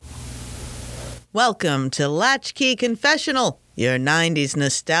Welcome to Latchkey Confessional, your 90s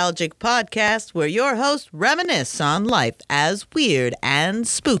nostalgic podcast where your hosts reminisce on life as weird and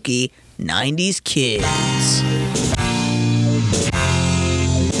spooky 90s kids.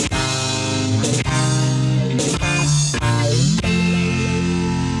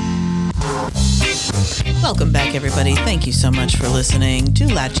 Welcome back, everybody. Thank you so much for listening to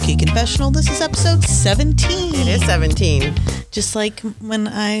Latchkey Confessional. This is episode 17. It is 17. Just like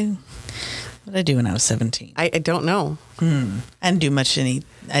when what did I do when I was 17? I don't know. I didn't do much I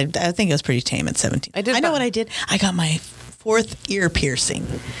think I was pretty tame at 17. I know what I did. I got my fourth ear piercing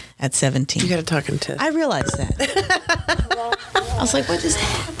at 17. You got to talk into... I realized that. I was like, what is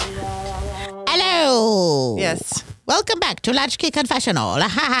that? Hello. Yes. Welcome back to Latchkey Confessional.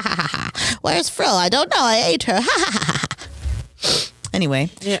 Where's Fro? I don't know. I ate her. Anyway,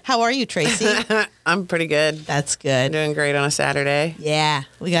 How are you, Tracy? I'm pretty good. That's I'm good. doing great on a Saturday. Yeah.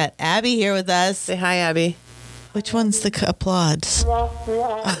 We got Abby here with us. Say hi, Abby. Which one's the applause?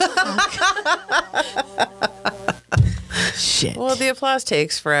 Shit. Well, the applause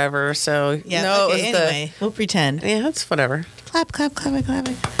takes forever, so... Yeah, no, okay, it was anyway, we'll pretend. Yeah, it's whatever. Clap, clap, clap, clap.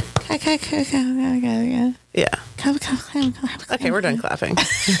 Yeah. Clap, clap, clap, clap. Okay, we're done clapping.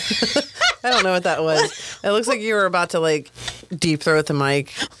 I don't know what that was. It looks like you were about to, like, deep throat the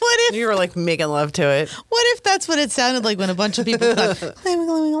mic. What if You were, like, making love to it. What if that's what it sounded like when a bunch of people clap?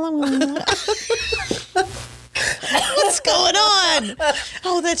 What's going on?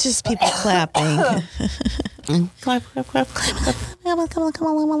 Oh, that's just people clapping. Clap, clap, clap, clap.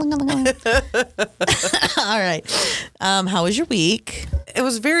 All right. How was your week? It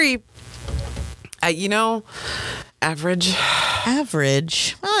was very, average.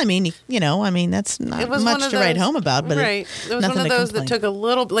 Average. Well, I mean, that's not It was much one of to write those- home about, but right. It was nothing one of to those complain. that took a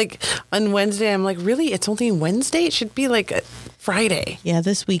little, like, on Wednesday, I'm like, really? It's only Wednesday? It should be, like, a Friday. Yeah,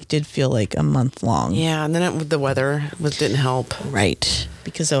 this week did feel like a month long. Yeah, and then the weather didn't help. Right.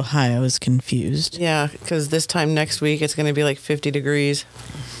 Because Ohio is confused. Yeah, because this time next week, it's going to be, like, 50 degrees.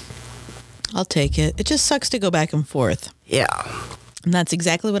 I'll take it. It just sucks to go back and forth. Yeah. And that's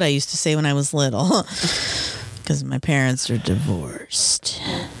exactly what I used to say when I was little. Because my parents are divorced.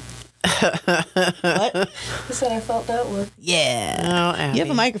 What? He said I felt that one. Yeah. Oh, Abby. You have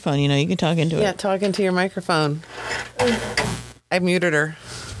a microphone, you can talk into Yeah, it. talk into your microphone. I muted her.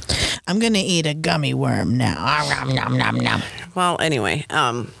 I'm going to eat a gummy worm now. Nom, nom, nom. Well, anyway,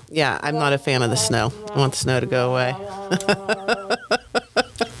 yeah, I'm not a fan of the snow. I want the snow to go away.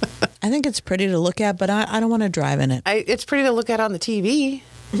 I think it's pretty to look at, but I don't want to drive in it. It's pretty to look at on the TV.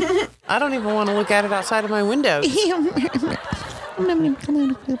 I don't even want to look at it outside of my window. I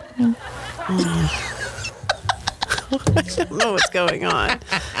don't know what's going on.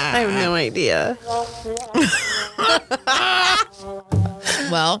 I have no idea.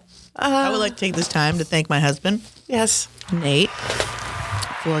 Well, I would like to take this time to thank my husband, Yes. Nate,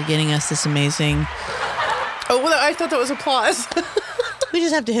 for getting us this amazing... Oh, well, I thought that was applause. We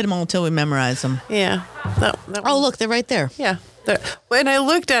just have to hit them all until we memorize them. Yeah. Oh, look, they're right there. Yeah. And I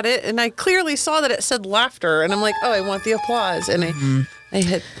looked at it, and I clearly saw that it said laughter, and I'm like, oh, I want the applause. And I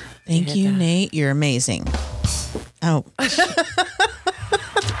hit... Thank you, Nate. You're amazing. Oh.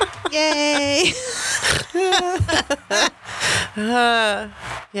 Yay.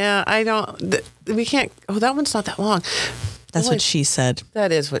 Yeah, I don't... We can't... Oh, that one's not that long. That's what she said.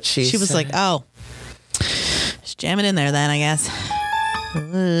 That is what she said. She was like, oh, just jam it in there then, I guess. All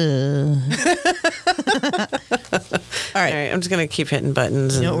All right. right, I'm just going to keep hitting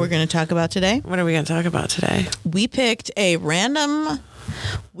buttons. You know what we're going to talk about today? What are we going to talk about today? We picked a random,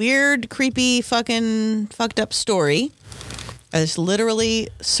 weird, creepy, fucking fucked up story. I just literally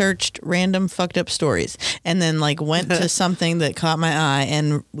searched random fucked up stories and then went to something that caught my eye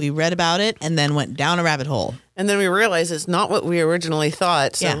and we read about it and then went down a rabbit hole. And then we realized it's not what we originally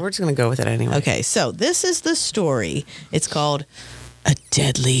thought, so we're just going to go with it anyway. Okay, so this is the story. It's called A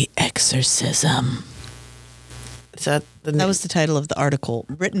Deadly Exorcism. Is that the That was the title of the article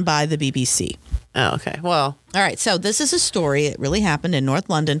written by the BBC. Oh, okay. Well, All right, so this is a story, it really happened in North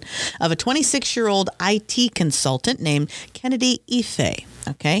London, of a 26-year-old IT consultant named Kennedy Ife,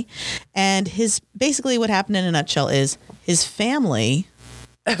 okay? And basically what happened in a nutshell is his family...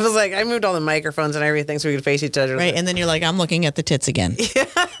 I was like, I moved all the microphones and everything so we could face each other. Right, and then you're like, I'm looking at the tits again.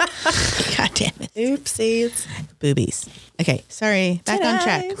 God damn it. Oopsies. Boobies. Okay, sorry, back on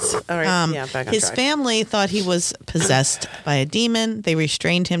track. All right, yeah, back on His track. family thought he was possessed by a demon. They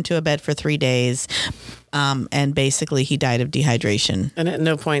restrained him to a bed for 3 days. And basically he died of dehydration. And at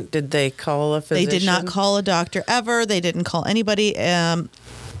no point did they call a physician? They did not call a doctor ever. They didn't call anybody.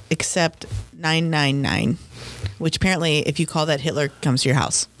 except 999, which apparently, if you call that, Hitler comes to your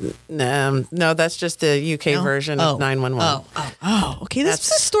house. No, that's just the UK version of 911. Okay. This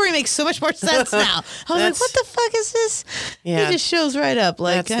story makes so much more sense now. I was like, what the fuck is this? Yeah. It just shows right up.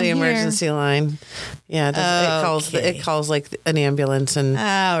 Like, That's the emergency line. Yeah, it calls like an ambulance and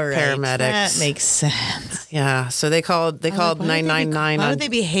paramedics. That makes sense. Yeah, so they called 999. Why would they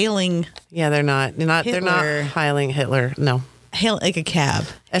be hailing? Yeah, they're not hailing Hitler. No, Like a cab.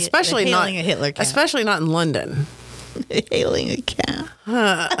 especially They're not hailing a Hitler cab. Especially not in London. Hailing a cab.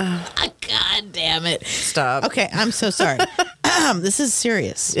 God damn it! Stop. Okay, I'm so sorry. This is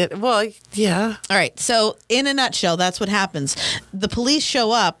serious. Yeah. All right. So, in a nutshell, that's what happens. The police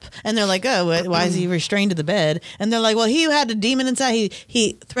show up and they're like, "Oh, why is he restrained to the bed?" And they're like, "Well, he had a demon inside.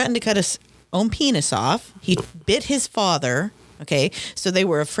 He threatened to cut his own penis off. He bit his father." Okay, so they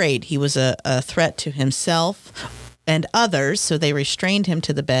were afraid he was a threat to himself and others, so they restrained him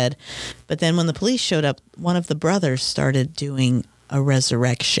to the bed. But then when the police showed up, one of the brothers started doing a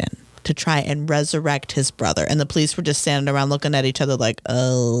resurrection to try and resurrect his brother. And the police were just standing around looking at each other like,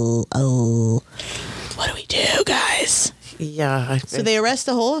 oh, what do we do, guys? Yeah. So they arrest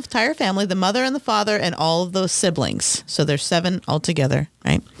the whole entire family, the mother and the father and all of those siblings. So there's 7 altogether,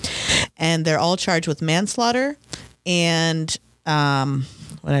 right? And they're all charged with manslaughter and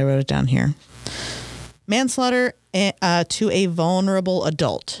what I wrote it down here. Manslaughter to a vulnerable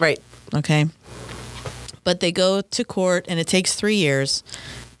adult. Right. Okay. But they go to court and it takes 3 years.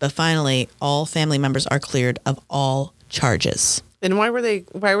 But finally, all family members are cleared of all charges. And why were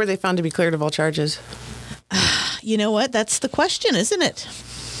they found to be cleared of all charges? You know what? That's the question, isn't it?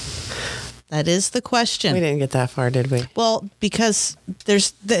 That is the question. We didn't get that far, did we? Well, because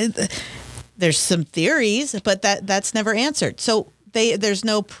there's some theories, but that's never answered. So there's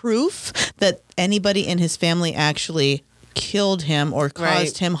no proof that anybody in his family actually killed him or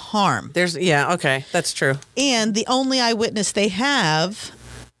caused him harm. Okay, that's true. And the only eyewitness they have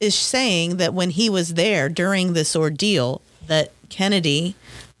is saying that when he was there during this ordeal, that Kennedy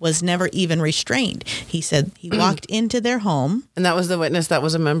was never even restrained. He said he walked into their home. And that was the witness that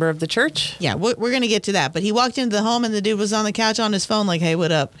was a member of the church? Yeah, we're going to get to that. But he walked into the home and the dude was on the couch on his phone like, "Hey,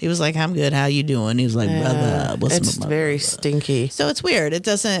 what up?" He was like, "I'm good. How you doing?" He was like, "Brother, what's it's very stinky." So it's weird.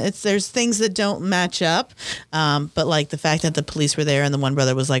 There's things that don't match up. But like the fact that the police were there and the one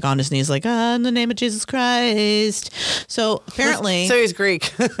brother was like on his knees like, in the name of Jesus Christ. So apparently. So he's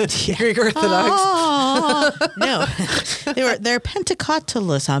Greek. Greek Orthodox. No. They're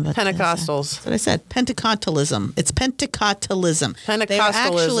Pentecostalists. Pentecostals. That's what I said. Pentecostalism. It's Pentecostalism. They were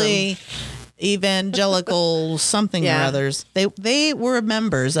actually evangelical something or others. They were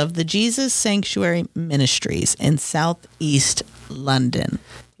members of the Jesus Sanctuary Ministries in Southeast London.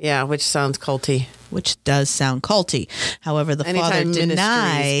 Yeah, which sounds culty. Which does sound culty. However, the father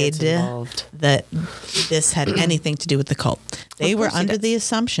denied that this had anything to do with the cult. They were under the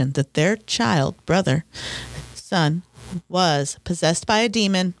assumption that their son, was possessed by a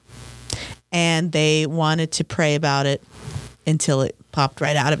demon, and they wanted to pray about it until it popped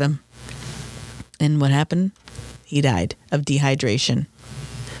right out of him. And what happened? He died of dehydration.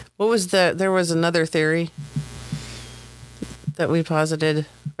 There was another theory that we posited,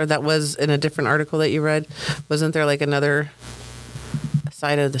 or that was in a different article that you read. Wasn't there like another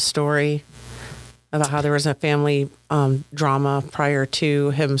side of the story about how there was a family drama prior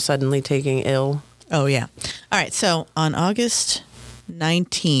to him suddenly taking ill? Oh, yeah. All right. So on August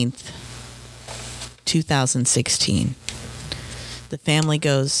 19th, 2016, the family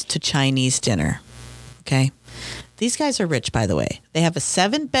goes to Chinese dinner. Okay. These guys are rich, by the way. They have a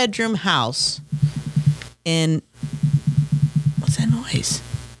 7-bedroom house in... What's that noise?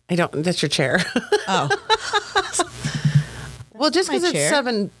 That's your chair. Oh. Well, just because it's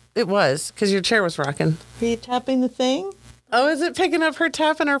 7, it was, because your chair was rocking. Are you tapping the thing? Oh, is it picking up her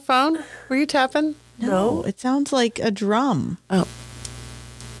tapping her phone? Were you tapping? No, it sounds like a drum. Oh.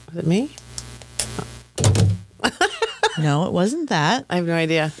 Was it me? No, it wasn't that. I have no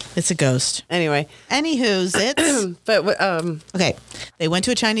idea. It's a ghost. Anyway. Anywho's it's. But, okay. They went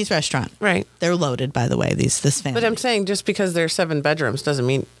to a Chinese restaurant. Right. They're loaded, by the way, this family. But I'm saying just because there's 7 bedrooms doesn't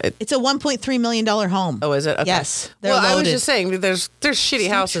mean... It's a $1.3 million home. Oh, is it? Okay. Yes. They're loaded. I was just saying there's shitty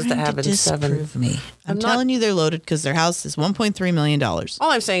houses that have in 7. Me. I'm telling you they're loaded because their house is $1.3 million. All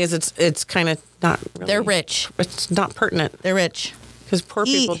I'm saying is it's kind of not really... They're rich. It's not pertinent. They're rich. Because poor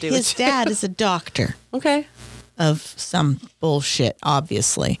people do it. His dad is a doctor. Okay. Of some bullshit,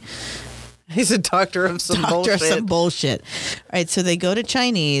 obviously. He's a doctor of some bullshit. All right, so they go to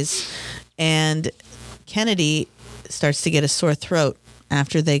Chinese, and Kennedy starts to get a sore throat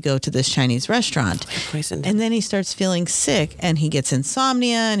after they go to this Chinese restaurant. Poisoned. And then he starts feeling sick and he gets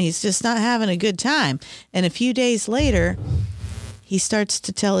insomnia and he's just not having a good time. And a few days later, he starts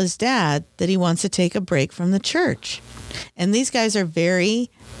to tell his dad that he wants to take a break from the church. And these guys are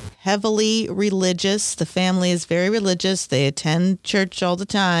very heavily religious. The family is very religious. They attend church all the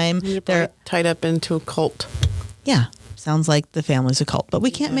time. They're tied up into a cult. Yeah. Sounds like the family's a cult, but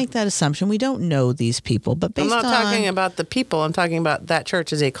we can't make that assumption. We don't know these people, but based on... I'm not talking about the people. I'm talking about that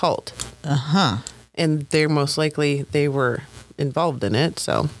church is a cult. Uh-huh. And they're most likely, they were involved in it,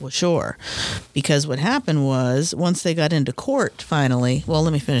 so... Well, sure. Because what happened was, once they got into court, finally... Well,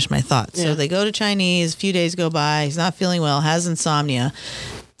 let me finish my thought. Yeah. So they go to Chinese, a few days go by, he's not feeling well, has insomnia,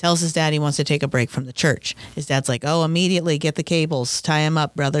 tells his dad he wants to take a break from the church. His dad's like, oh, immediately get the cables, tie him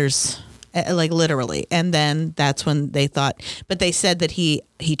up, brothers... Like literally. And then that's when they thought, but they said that he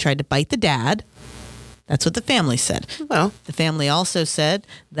tried to bite the dad. That's what the family said. Well, the family also said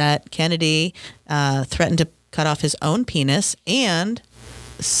that Kennedy threatened to cut off his own penis and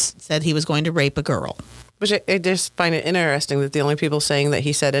said he was going to rape a girl. Which I just find it interesting that the only people saying that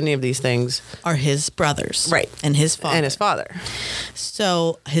he said any of these things are his brothers. Right. And his father. And his father.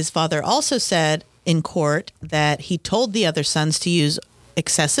 So his father also said in court that he told the other sons to use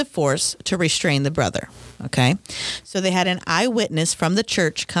excessive force to restrain the brother. Okay. So they had an eyewitness from the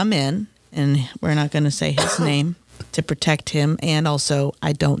church come in, and we're not going to say his name to protect him. And also,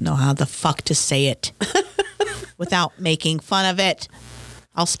 I don't know how the fuck to say it without making fun of it.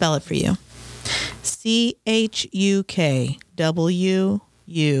 I'll spell it for you.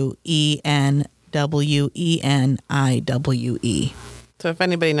 CHUKWUENWENIWE. So if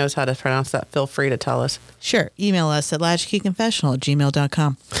anybody knows how to pronounce that, feel free to tell us. Sure. Email us at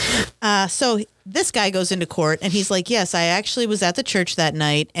latchkeyconfessional@gmail.com. So this guy goes into court and he's like, yes, I actually was at the church that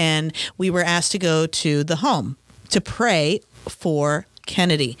night and we were asked to go to the home to pray for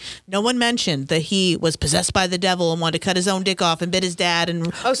Kennedy. No one mentioned that he was possessed by the devil and wanted to cut his own dick off and bit his dad.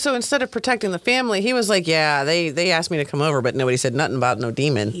 And oh, so instead of protecting the family, he was like, yeah, they asked me to come over, but nobody said nothing about no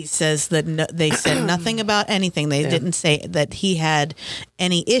demon. He says that they said nothing about anything. They didn't say that he had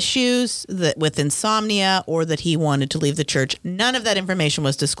any issues with insomnia or that he wanted to leave the church. None of that information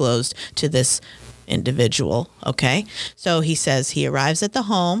was disclosed to this individual. Okay. So he says he arrives at the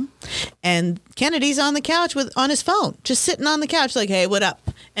home and Kennedy's on the couch on his phone, just sitting on the couch like, hey, what up?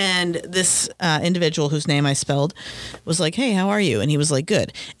 And this individual whose name I spelled was like, hey, how are you? And he was like,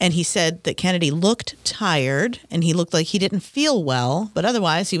 good. And he said that Kennedy looked tired and he looked like he didn't feel well, but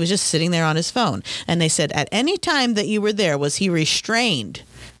otherwise he was just sitting there on his phone. And they said, at any time that you were there, was he restrained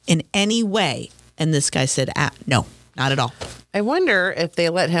in any way? And this guy said, no, not at all. I wonder if they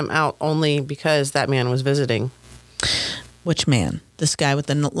let him out only because that man was visiting. Which man? This guy with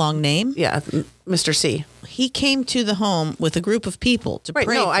the long name? Yeah, Mr. C. He came to the home with a group of people to pray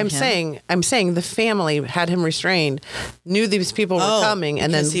for him. I'm saying the family had him restrained, knew these people were coming,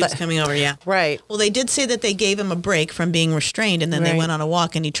 and then he was coming over. Yeah, right. Well, they did say that they gave him a break from being restrained, and then they went on a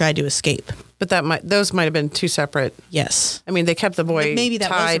walk, and he tried to escape. But those might have been two separate. Yes. I mean, they kept the boy but maybe that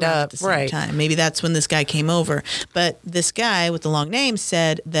tied was up at the same time. Maybe that's when this guy came over. But this guy with the long name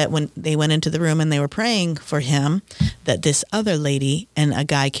said that when they went into the room and they were praying for him, that this other lady and a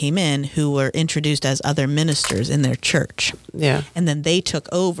guy came in who were introduced as other ministers in their church. Yeah. And then they took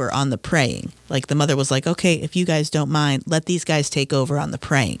over on the praying. Like the mother was like, okay, if you guys don't mind, let these guys take over on the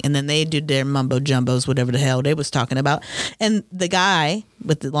praying. And then they did their mumbo jumbos, whatever the hell they was talking about. And the guy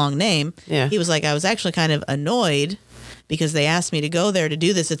with the long name, he was like, I was actually kind of annoyed because they asked me to go there to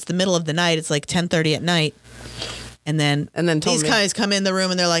do this. It's the middle of the night. It's like 10:30 at night. And then these guys come in the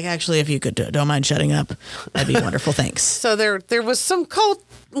room and they're like, actually, if you could don't mind shutting up, that'd be wonderful. Thanks. So there was some cult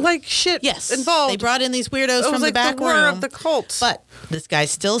like shit involved. They brought in these weirdos from the back room. Of the cult. But this guy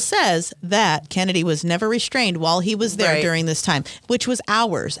still says that Kennedy was never restrained while he was there during this time, which was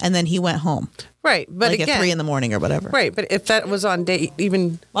hours. And then he went home. Right. But like again, at 3 a.m. or whatever. Right. But if that was on day,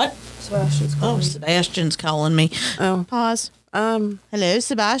 even. What? Sebastian's calling me. Sebastian's calling me. Oh. Pause. Hello,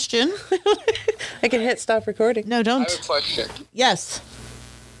 Sebastian. I can hit stop recording. No, don't. I have a question. Yes.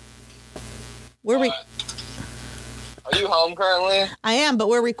 Are you home currently? I am, but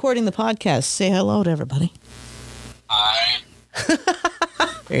we're recording the podcast. Say hello to everybody. Hi.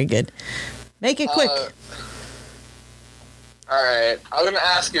 Very good. Make it quick. All right. I was going to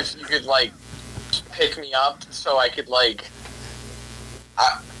ask if you could, pick me up so I could,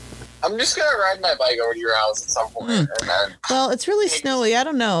 I'm just going to ride my bike over to your house at some point. And then well, it's really snowy. I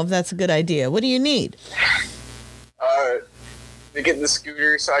don't know if that's a good idea. What do you need? To get the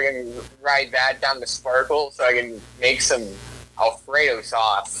scooter so I can ride that down to Sparkle so I can make some Alfredo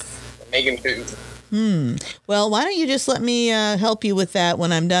sauce. Making food. Well, why don't you just let me help you with that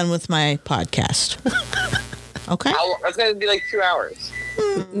when I'm done with my podcast? Okay? It's going to be like 2 hours.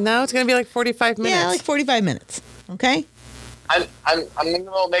 No, it's going to be like 45 minutes. Yeah, like 45 minutes. Okay? I'm in the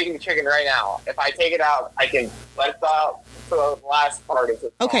middle of making chicken right now. If I take it out, I can let it out for the last part of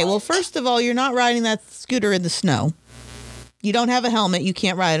it. Okay, well, first of all, you're not riding that scooter in the snow. You don't have a helmet. You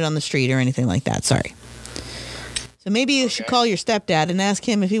can't ride it on the street or anything like that. Sorry. So maybe you should call your stepdad and ask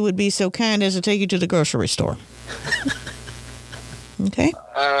him if he would be so kind as to take you to the grocery store. Okay?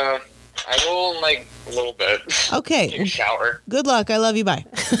 I will in like a little bit. Okay. Take a shower. Good luck. I love you. Bye.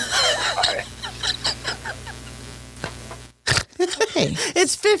 Bye. Okay.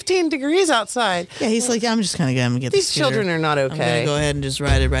 It's 15 degrees outside. Yeah, he's like, I'm just kind of going to get These the scooter. children are not I'm going okay. to go ahead and just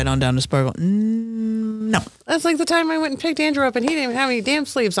ride it right on down to Sparkle. No. That's like the time I went and picked Andrew up and he didn't even have any damn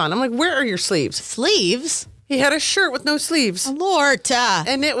sleeves on. I'm like, where are your sleeves? Sleeves? He had a shirt with no sleeves. Lord.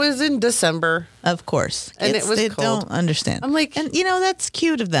 And it was in December. Of course. And it was they cold. don't understand. I'm like- and that's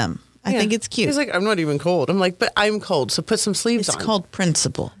cute of them. I Yeah. think it's cute. He's like, I'm not even cold. I'm like, but I'm cold, so put some sleeves It's on. called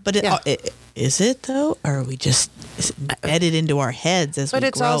principle. But Yeah. is it though? Or are we just embedded into our heads as But we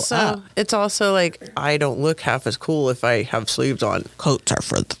it's grow also up? it's also like I don't look half as cool if I have sleeves on. Coats are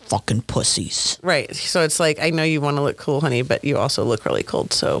for the fucking pussies. Right. So it's like I know you want to look cool, honey, but you also look really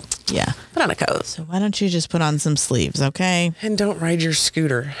cold. So Yeah. put on a coat. So why don't you just put on some sleeves, okay? And don't ride your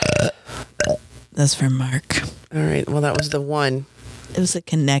scooter. That's for Mark. All right. Well, that was the one It was a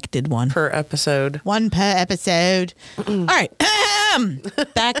connected one. per episode. One per episode. All right.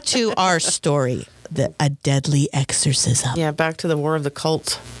 Back to our story. A deadly exorcism. Yeah. Back to the War of the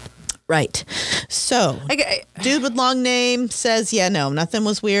Cult. Right. So, dude with long name says, yeah, no, nothing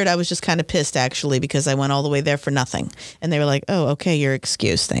was weird. I was just kind of pissed, actually, because I went all the way there for nothing. And they were like, oh, okay, your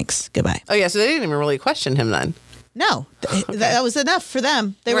excuse. Thanks. Goodbye. Oh yeah. So they didn't even really question him then. No, that was enough for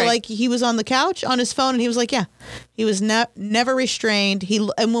them. They were Right. like, he was on the couch on his phone, and he was like, yeah, he was never restrained. And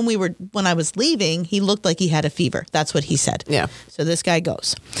when I was leaving, he looked like he had a fever. That's what he said. Yeah. So this guy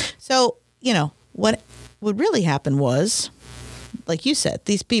goes. So what really happened was, like you said,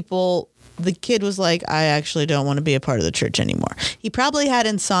 these people. The kid was like, I actually don't want to be a part of the church anymore. He probably had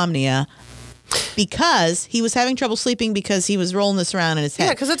insomnia. Because he was having trouble sleeping because he was rolling this around in his head.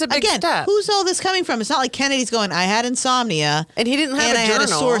 Yeah, 'cause that's a big step. Who's all this coming from? It's not like Kennedy's going, I had insomnia. And he didn't have and a I had a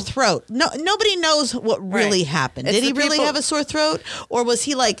journal. sore throat. No, nobody knows what really Right. happened. It's Did he the really people- have a sore throat? Or was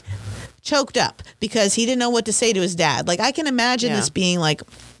he like choked up because he didn't know what to say to his dad? Like, I can imagine Yeah. this being like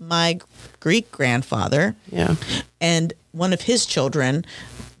my Greek grandfather Yeah. and one of his children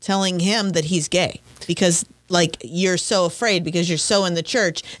telling him that he's gay because like you're so afraid because you're so in the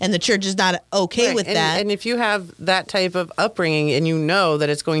church and the church is not okay Right. with and, that. And if you have that type of upbringing and you know that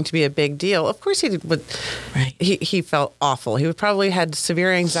it's going to be a big deal, of course he would. Right. He felt awful. He probably had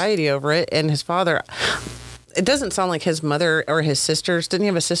severe anxiety over it. And his father, it doesn't sound like his mother or his sisters. Didn't he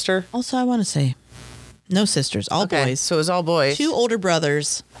have a sister? Also, I want to say no sisters, all boys. So it was all boys. 2 older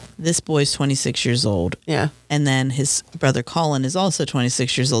brothers. This boy's 26 years old. Yeah. And then his brother Colin is also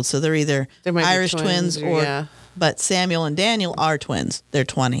 26 years old. So they're either They might be Irish twins twins or- or, yeah. but Samuel and Daniel are twins. They're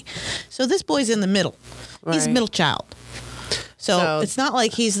 20. So this boy's in the middle. He's Right. middle child. So it's not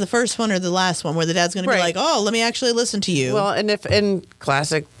like he's the first one or the last one where the dad's going to be Right. like, oh, let me actually listen to you. Well, and if in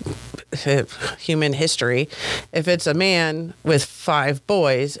classic human history, if it's a man with 5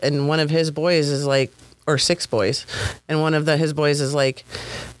 boys and one of his boys is like, or 6 boys, and one of his boys is like,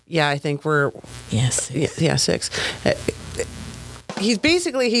 yeah, I think we're yes. yeah 6.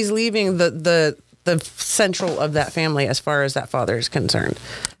 He's leaving the central of that family as far as that father is concerned.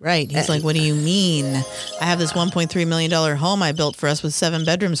 Right. He's like, what do you mean? I have this $1.3 million home I built for us with 7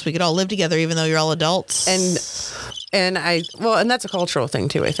 bedrooms. We could all live together even though you're all adults. And that's a cultural thing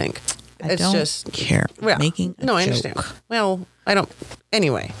too, I think. I It's don't just care. well, Making a no, I joke. understand. Well, I don't.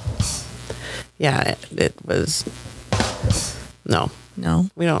 Anyway, yeah, it was. No, No.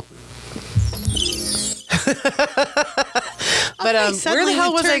 we don't. But Okay, where the suddenly hell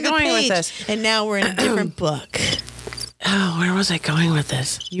we've was I turned the going with page, this? And now we're in a different book. Oh, where was I going with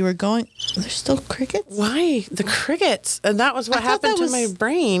this? You were going. There's still crickets? Why the crickets? And that was what I thought happened that to my was-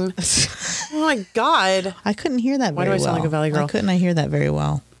 brain. Oh my god! I couldn't hear that Why very do I well. sound like a Valley girl? Why couldn't I hear that very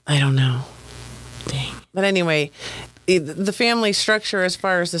well? I don't know. Dang. But anyway, the family structure, as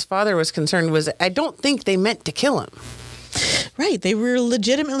far as this father was concerned, was I don't think they meant to kill him. Right. They were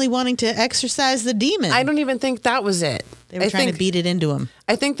legitimately wanting to exorcise the demon. I don't even think that was it. They were trying to beat it into him.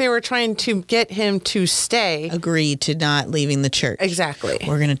 I think they were trying to get him to stay. Agree to not leaving the church. Exactly.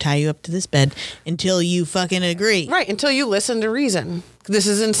 We're going to tie you up to this bed until you fucking agree. Right, until you listen to reason. this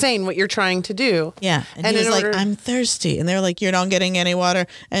is insane what you're trying to do. Yeah. And he was like, I'm thirsty. And they're like, you're not getting any water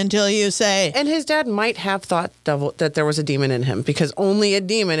until you say. And his dad might have thought that there was a demon in him, because only a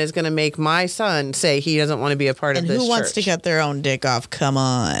demon is going to make my son say he doesn't want to be a part of this And who wants church. to cut their own dick off? Come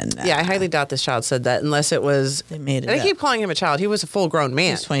on. Yeah, I highly doubt this child said that, unless it was. They made it and I up. keep calling him a child. He was a full-grown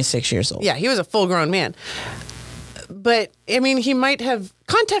man. He's 26 years old. Yeah, he was a full-grown man. But, I mean, he might have.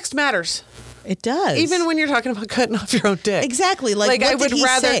 Context matters. It does. Even when you're talking about cutting off your own dick. Exactly. Like I what would did he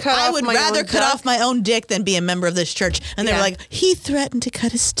rather say? cut I off would my rather own cut dick. off my own dick than be a member of this church. And they were Yeah. like, he threatened to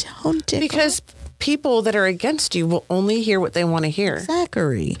cut his own dick Because people that are against you will only hear what they want to hear. off.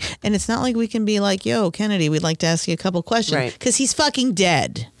 Zachary. And it's not like we can be like, yo, Kennedy, we'd like to ask you a couple questions. Right. Because he's fucking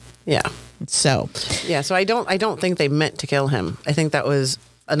dead. Yeah. So, Yeah, so I don't think they meant to kill him. I think that was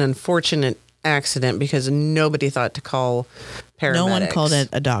an unfortunate accident because nobody thought to call paramedics. no one called it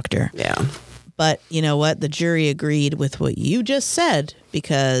a doctor. Yeah. But you know what? The jury agreed with what you just said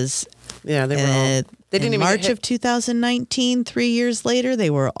because Yeah, they were all. They didn't in even March get hit, of 2019, 3 years later, they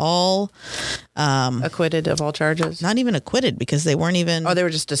were all acquitted of all charges. not even acquitted because they weren't even Oh, they were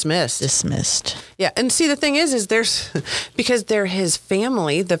just dismissed. dismissed. Yeah, and see, the thing is there's because they're his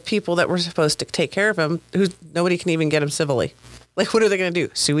family, the people that were supposed to take care of him, who nobody can even get him civilly. Like, what are they going to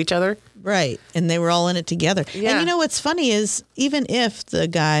do? Sue each other? Right. And they were all in it together. Yeah. And you know what's funny is even if the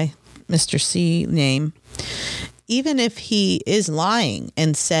guy, Mr. C name, even if he is lying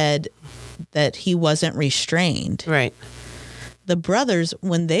and said that he wasn't restrained, Right. the brothers,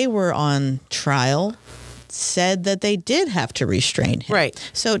 when they were on trial, said that they did have to restrain him.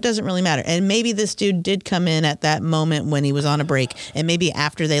 Right. So it doesn't really matter. And maybe this dude did come in at that moment when he was on a break. And maybe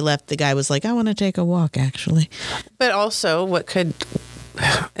after they left, the guy was like, I want to take a walk, actually. But also, what could,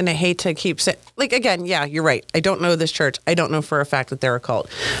 and I hate to keep saying, like, again, yeah, you're right. I don't know this church. I don't know for a fact that they're a cult,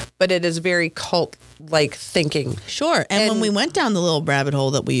 but it is very cult-like thinking. Sure. And when And- we went down the little rabbit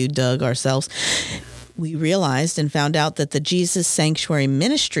hole that we dug ourselves, we realized and found out that the Jesus Sanctuary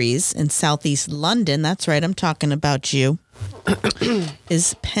Ministries in Southeast London, that's right, I'm talking about you,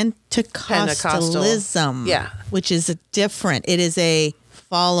 is Pentecostalism. Yeah. Which is different. It is a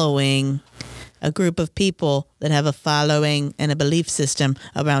following, a group of people that have a following and a belief system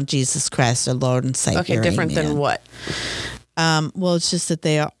around Jesus Christ, our Lord and Savior. Okay, different Amen. than what? Well, it's just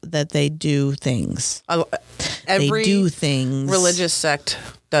that they do things. Every they do things. religious sect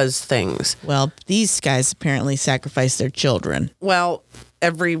does things. Well, these guys apparently sacrifice their children. Well,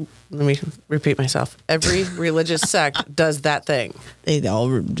 let me repeat myself. Every religious sect does that thing. They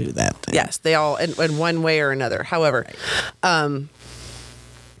all do that thing. Yes, they all, in one way or another. However, the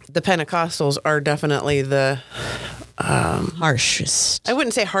Pentecostals are definitely the, Harshest. I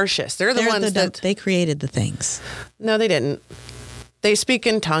wouldn't say harshest. They're the They're ones that, they created the things. no, they didn't. They speak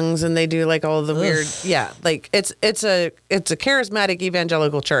in tongues and they do like all the weird, yeah, like it's a charismatic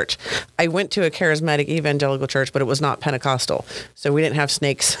evangelical church. I went to a charismatic evangelical church, but it was not Pentecostal, so we didn't have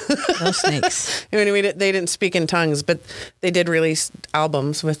snakes. No snakes. I mean, they didn't speak in tongues, but they did release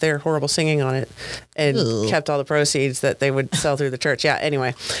albums with their horrible singing on it, and Ew. kept all the proceeds that they would sell through the church. Yeah.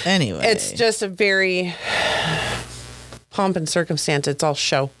 Anyway, it's just a very pomp and circumstance. It's all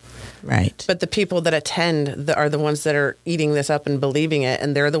show. right. But the people that attend are the ones that are eating this up and believing it,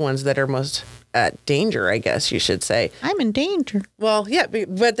 and they're the ones that are most at danger, I guess you should say. I'm in danger. Well, yeah,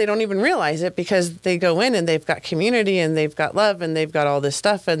 but they don't even realize it because they go in and they've got community and they've got love and they've got all this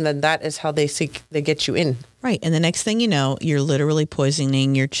stuff, and then that is how they get you in. Right. And the next thing you know, you're literally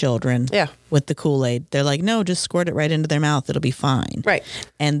poisoning your children Yeah. with the Kool-Aid. They're like, no, just squirt it right into their mouth. It'll be fine. Right.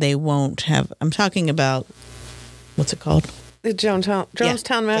 And they won't have, I'm talking about, what's it called? The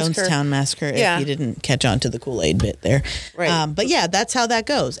Jonestown Massacre. Jonestown Massacre. Yeah. If you didn't catch on to the Kool-Aid bit there. Right. But yeah, that's how that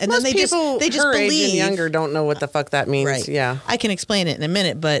goes. And Most then people they just her believe. age and younger don't know what the fuck that means. Right. Yeah. I can explain it in a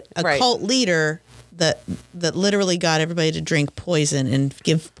minute, but a Right. cult leader that literally got everybody to drink poison and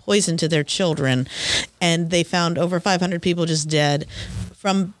give poison to their children, and they found over 500 people just dead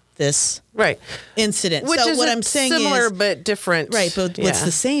from this Right. incident. Which so is what I'm saying similar is but different. right, but what's Yeah.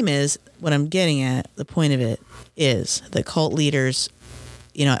 the same is what I'm getting at. The point of it is that cult leaders,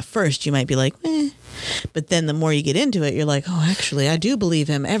 you know, at first you might be like, but then the more you get into it, you're like, oh, actually, I do believe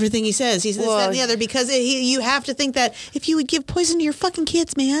him. Everything he says, he's this, that, and the other. Because you have to think that if you would give poison to your fucking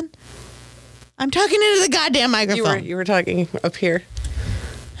kids, man. I'm talking into the goddamn microphone. You were talking up here.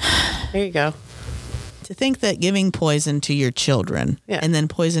 There you go. To think that giving poison to your children Yeah. and then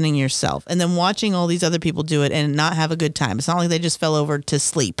poisoning yourself and then watching all these other people do it and not have a good time. It's not like they just fell over to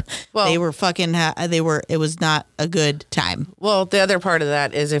sleep. Well- they were fucking, it was not a good time. Well, the other part of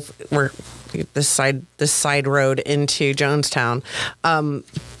that is if we're this side road into Jonestown,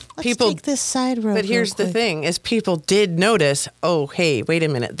 Let's people take this side road. But here's the thing: is people did notice. Oh, hey, wait a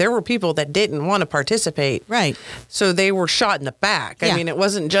minute. There were people that didn't want to participate, Right. so they were shot in the back. Yeah. I mean, it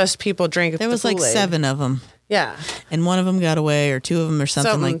wasn't just people drank. There was like Kool-Aid. 7 of them. Yeah, And one of them got away, or 2 of them, or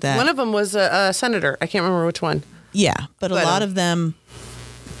something like that. One of them was a senator. I can't remember which one. Yeah, but a lot of them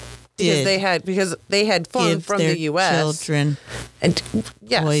Because did they had flown give from their the U.S. children and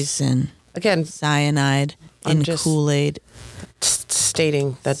yes, poison, again cyanide I'm in just- Kool-Aid.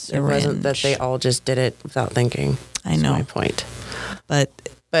 stating that it wasn't that they all just did it without thinking. I That's know. my point. But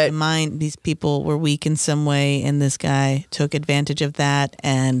But- these people were weak in some way, and this guy took advantage of that,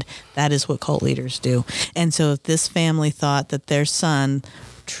 and that is what cult leaders do. And so if this family thought that their son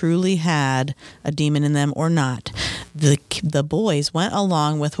truly had a demon in them or not, the boys went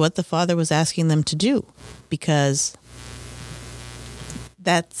along with what the father was asking them to do, because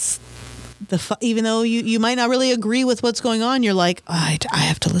that's even though you might not really agree with what's going on, you're like, I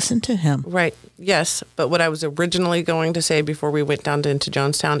have to listen to him. Right. Yes. But what I was originally going to say before we went down into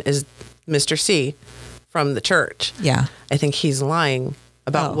Jonestown is Mr. C from the church. Yeah. I think he's lying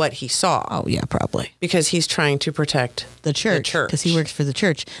about what he saw. Oh yeah, probably. Because he's trying to protect The church, because he works for the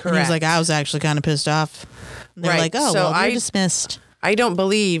church. And he was like, Correct. I was actually kind of pissed off. And they're Right. like, oh, So well, you're dismissed. I don't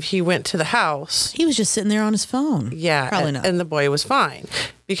believe he went to the house. He was just sitting there on his phone. Yeah. Probably not. And the boy was fine.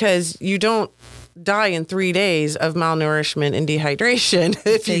 Because you don't die in 3 days of malnourishment and dehydration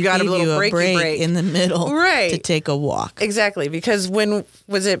if They you got a give little you breaky break. in the middle Right. to take a walk. Exactly. Because when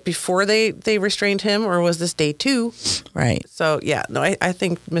was it before they restrained him, or was this day 2? Right. So yeah, no, I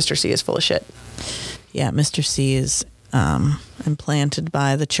think Mr. C is full of shit. Yeah, Mr. C is implanted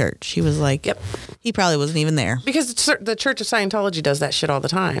by the church. He was like, Yep. he probably wasn't even there. Because the Church of Scientology does that shit all the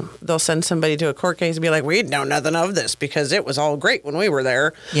time. They'll send somebody to a court case and be like, we know nothing of this because it was all great when we were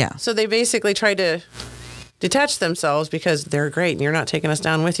there. Yeah. So they basically try to detach themselves because they're great and you're not taking us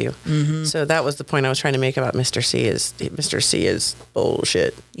down with you. Mm-hmm. So that was the point I was trying to make about Mr. C is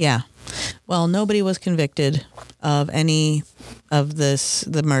bullshit. Yeah. Well, nobody was convicted of any of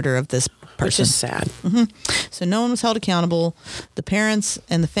the murder of this Which person. is sad. So no one was held accountable. The parents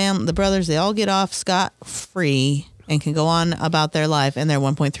and the brothers, they all get off scot-free and can go on about their life in their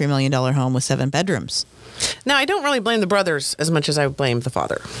 $1.3 million home with 7 bedrooms. Now, I don't really blame the brothers as much as I blame the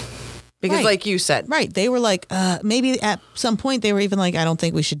father. Because Right. like you said, Right. They were like, maybe at some point they were even like, I don't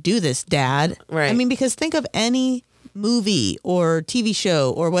think we should do this, Dad. Right. I mean, because think of any movie or TV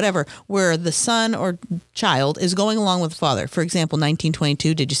show or whatever where the son or child is going along with the father. For example,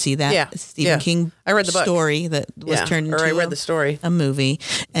 1922. Did you see that? Yeah. Stephen Yeah. King I read the book. story that was Yeah. turned Or into I read the story. a movie,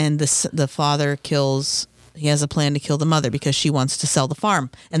 and the father kills. He has a plan to kill the mother because she wants to sell the farm,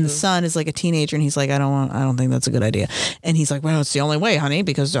 and the son is like a teenager, and he's like, I don't think that's a good idea. And he's like, well, it's the only way, honey,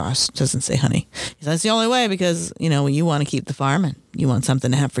 because doesn't say honey. He's like, it's the only way because you want to keep the farm and you want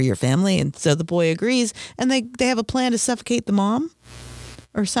something to have for your family. And so the boy agrees, and they have a plan to suffocate the mom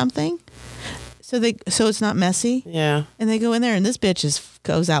or something. So it's not messy. Yeah. And they go in there, and this bitch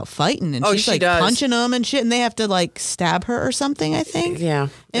goes out fighting, and Oh, she's she like does. punching them and shit, and they have to like stab her or something, I think. Yeah.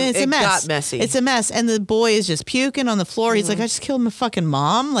 And it's it a mess. got messy. It's a mess. And the boy is just puking on the floor. He's like, I just killed my fucking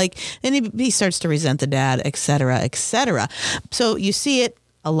mom. Like, and he starts to resent the dad, et cetera, et cetera. So you see it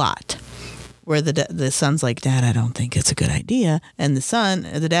a lot where the son's like, Dad, I don't think it's a good idea. And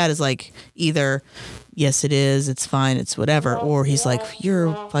the dad is like, either, yes, it is, it's fine, it's whatever. Or he's like, you're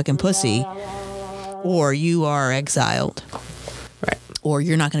a fucking pussy. Or you are exiled. Right. Or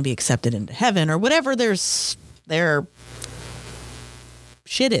you're not going to be accepted into heaven, or whatever their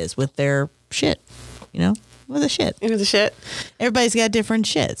shit is with their shit, with the shit. Into the shit. Everybody's got different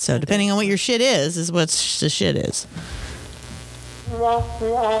shit. So depending on what your shit is what the shit is.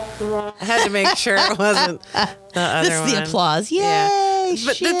 I had to make sure it wasn't the other This is one. the applause. Yay! Yeah.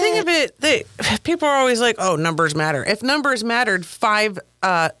 But shit. the thing of it, people are always like, oh, numbers matter. If numbers mattered, 5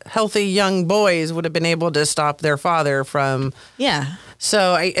 healthy young boys would have been able to stop their father from. Yeah.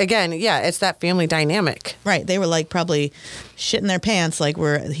 So, it's that family dynamic. Right. They were like probably shitting their pants like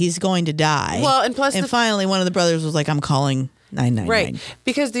he's going to die. Well, and plus finally one of the brothers was like, I'm calling 999. Right.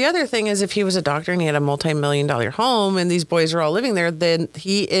 Because the other thing is if he was a doctor and he had a multi-million-dollar home and these boys are all living there, then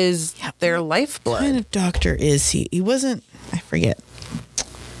he is their lifeblood. What kind of doctor is he? He wasn't, I forget.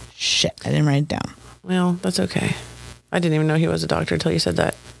 Shit. I didn't write it down. Well, that's okay. I didn't even know he was a doctor until you said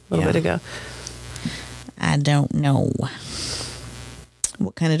that a little bit ago. I don't know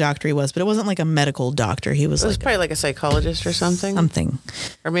what kind of doctor he was, but it wasn't like a medical doctor. He was It was like probably like a psychologist or something. something.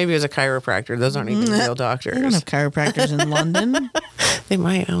 Or maybe it was a chiropractor. Those aren't even real doctors. They don't have chiropractors in London. They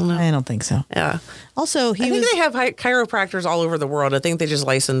might. I don't know. I don't think so. Yeah. Also, I think they have chiropractors all over the world. I think they just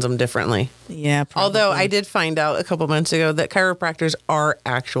license them differently. Yeah, probably. Although I did find out a couple months ago that chiropractors are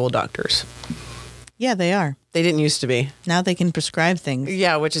actual doctors. Yeah, they are. They didn't used to be. Now they can prescribe things.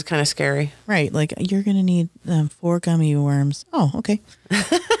 Yeah, which is kind of scary. Right. Like, you're going to need 4 gummy worms. Oh, okay.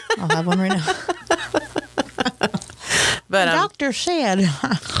 I'll have one right now. But The doctor said.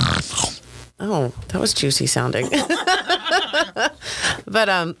 oh, that was juicy sounding.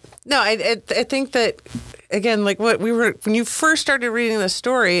 But no, I think that again, like what we were when you first started reading the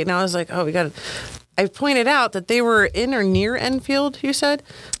story, and I was like, oh, we got to. I pointed out that they were in or near Enfield, you said?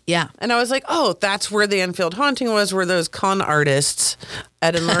 Yeah. And I was like, oh, that's where the Enfield haunting was, where those con artists,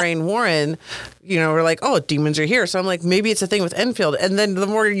 Ed and Lorraine Warren, were like, oh, demons are here. So I'm like, maybe it's a thing with Enfield. And then the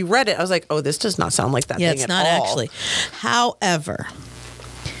more you read it, I was like, oh, this does not sound like that thing it's at not all. actually. However,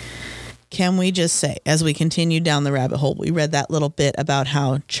 can we just say, as we continue down the rabbit hole, we read that little bit about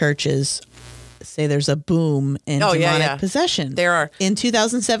how churches say there's a boom in demonic possession. There are. In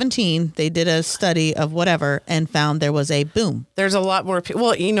 2017, they did a study of whatever and found there was a boom. There's a lot more people.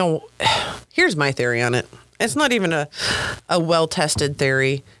 Well, here's my theory on it. It's not even a well-tested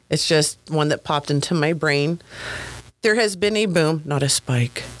theory. It's just one that popped into my brain. There has been a boom, not a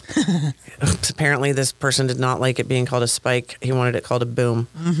spike. Apparently, this person did not like it being called a spike. He wanted it called a boom.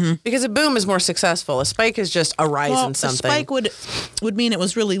 Mm-hmm. Because a boom is more successful. A spike is just a rise in something. A spike would mean it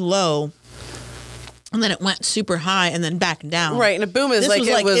was really low. And then it went super high and then back down. Right, and a boom is like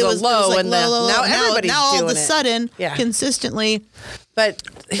it was a low, and low, now everybody's now all doing of a sudden, Yeah. consistently, but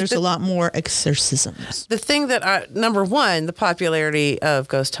there's a lot more exorcisms. The thing that, number one, the popularity of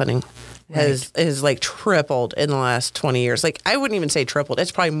ghost hunting has like tripled in the last 20 years. Like, I wouldn't even say tripled.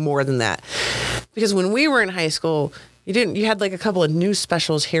 It's probably more than that. Because when we were in high school, you had like a couple of news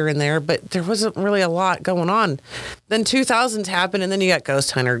specials here and there, but there wasn't really a lot going on. Then 2000s happened, and then you got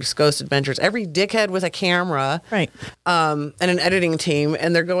Ghost Hunters, Ghost Adventures, every dickhead with a camera, Right. And an editing team,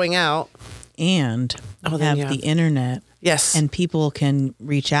 and they're going out. And we have the internet. Yes. And people can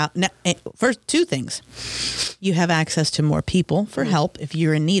reach out. Now, first, 2 things. You have access to more people for help if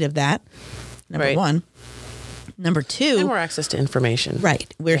you're in need of that. Number 1. Number 2. And more access to information.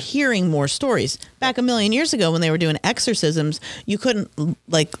 Right. We're hearing more stories. Back a million years ago when they were doing exorcisms, you couldn't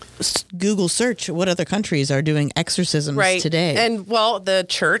Google search what other countries are doing exorcisms today. And the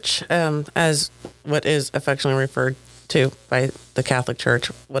church, as what is affectionately referred to by the Catholic Church,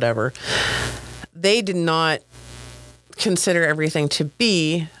 whatever, they did not consider everything to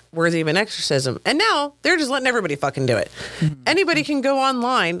be worthy of an exorcism. And now they're just letting everybody fucking do it. Mm-hmm. Anybody can go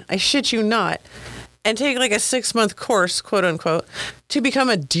online, I shit you not, and take like a 6-month course, quote unquote, to become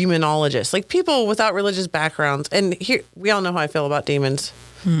a demonologist. Like people without religious backgrounds. And here, we all know how I feel about demons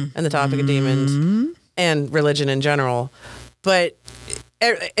and the topic of demons and religion in general. But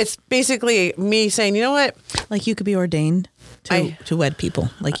it's basically me saying, you know what? Like you could be ordained to wed people.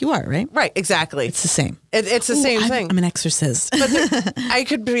 Like you are, right? Right, exactly. It's the same. It's the same thing. I'm an exorcist. But I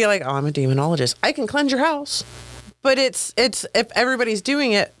could be like, oh, I'm a demonologist. I can cleanse your house. But it's if everybody's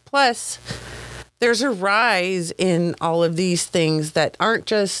doing it, plus there's a rise in all of these things that aren't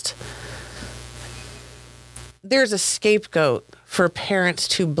just, there's a scapegoat for parents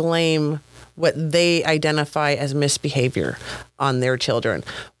to blame what they identify as misbehavior on their children,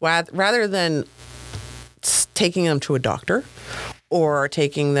 rather than taking them to a doctor or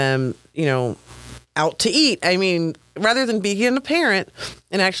taking them, out to eat. I mean, rather than being a parent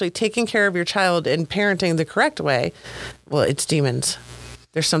and actually taking care of your child and parenting the correct way, well, it's demons.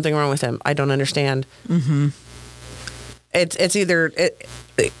 There's something wrong with him. I don't understand. Mm-hmm. It's either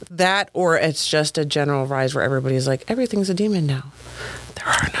that or it's just a general rise where everybody's like, everything's a demon now. There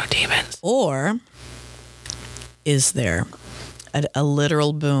are no demons. Or is there a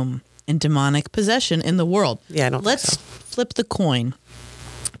literal boom in demonic possession in the world? Yeah, I don't think so. Let's flip the coin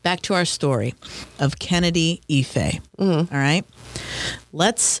back to our story of Kennedy Ife. Mm-hmm. All right?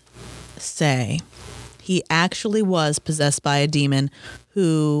 Let's say he actually was possessed by a demon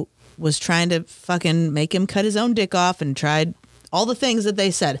who was trying to fucking make him cut his own dick off and tried all the things that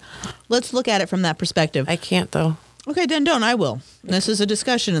they said. Let's look at it from that perspective. I can't, though. Okay, then don't. I will. This is a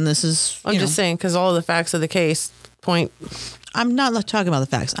discussion, and this is... I'm just saying, because all of the facts of the case point... I'm not talking about the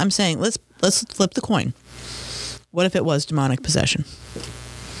facts. I'm saying let's flip the coin. What if it was demonic possession?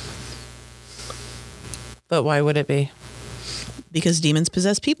 But why would it be? Because demons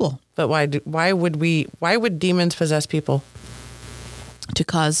possess people. But why would demons possess people? To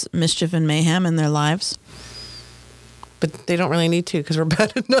cause mischief and mayhem in their lives. But they don't really need to because we're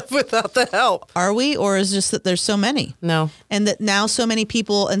bad enough without the help. Are we? Or is it just that there's so many? No. And that now so many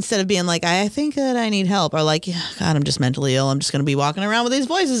people, instead of being like, I think that I need help, are like, yeah, God, I'm just mentally ill. I'm just going to be walking around with these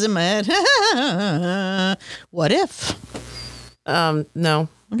voices in my head. What if? No.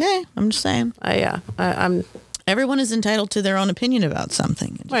 Okay, I'm just saying. I'm. Everyone is entitled to their own opinion about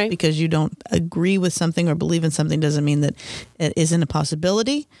something. Just Right. because you don't agree with something or believe in something doesn't mean that it isn't a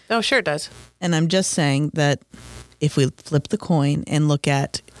possibility. Oh, sure it does. And I'm just saying that if we flip the coin and look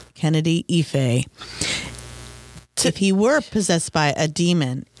at Kennedy Ife, if he were possessed by a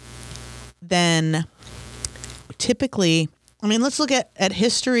demon, then typically, I mean, let's look at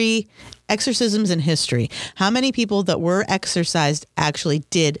history, exorcisms in history. How many people that were exorcised actually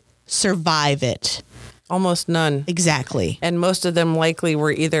did survive it? Almost none. Exactly. And most of them likely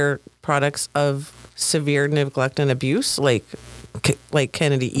were either products of severe neglect and abuse, like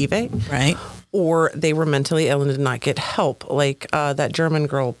Kennedy Eve, Right. or they were mentally ill and did not get help, like that German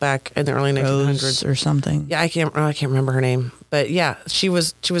girl back in the early 1900s. Rose or something. Yeah, I can't remember her name, but yeah, she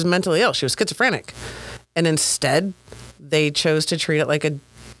was mentally ill. She was schizophrenic, and instead they chose to treat it like a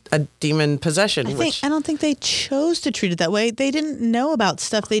demon possession. I don't think they chose to treat it that way. They didn't know about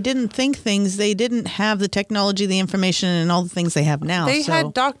stuff. They didn't think things. They didn't have the technology, the information, and all the things they have now. They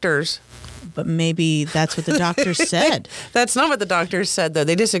had doctors. But maybe that's what the doctors said. That's not what the doctors said, though.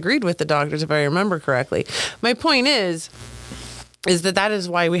 They disagreed with the doctors, if I remember correctly. My point is that is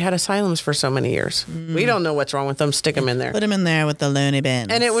why we had asylums for so many years. We don't know what's wrong with them. Stick them in there. Put them in there with the loony bins.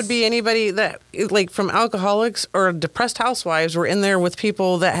 And it would be anybody that, like, from alcoholics or depressed housewives were in there with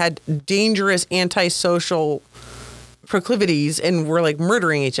people that had dangerous antisocial proclivities and were, like,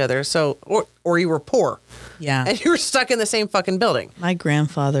 murdering each other. So, or you were poor. Yeah. And you were stuck in the same fucking building. My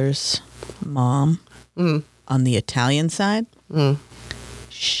grandfather's mom on the Italian side,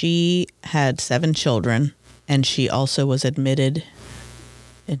 she had 7 children, and she also was admitted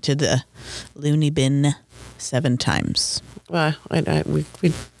into the loony bin 7 times. Well,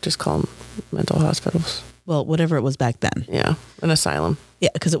 we just call them mental hospitals. Well, whatever it was back then. Yeah, an asylum. Yeah,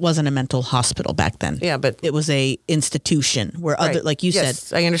 because it wasn't a mental hospital back then. Yeah, but it was a institution where other, Right. like you Yes,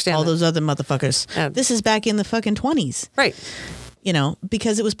 said, I understand all that. those other motherfuckers. Yeah. This is back in the fucking 20s. Right. You know,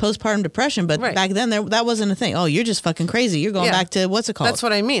 because it was postpartum depression, but Right. back then that wasn't a thing. Oh, you're just fucking crazy. You're going Yeah. back to what's it called? That's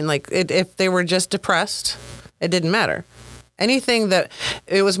what I mean. Like, if they were just depressed, it didn't matter. Anything that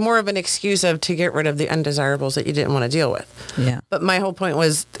it was more of an excuse to get rid of the undesirables that you didn't want to deal with. Yeah. But my whole point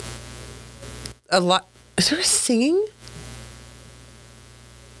was a lot. Is there a singing?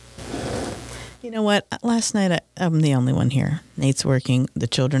 You know what? Last night, I'm the only one here. Nate's working. The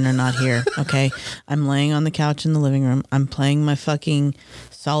children are not here. Okay. I'm laying on the couch in the living room. I'm playing my fucking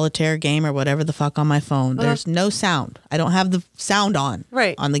solitaire game or whatever the fuck on my phone. There's no sound. I don't have the sound on.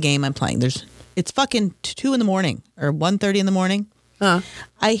 Right. On the game I'm playing. It's fucking 2 in the morning or 1:30 in the morning.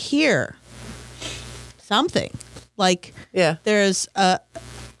 I hear something like Yeah. there's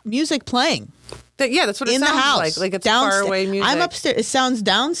music playing. Yeah, that's what it In the sounds house, like. Like it's downstairs. far away music. I'm upstairs. It sounds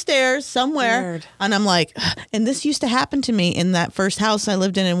downstairs somewhere, Weird. and I'm like, and this used to happen to me in that first house I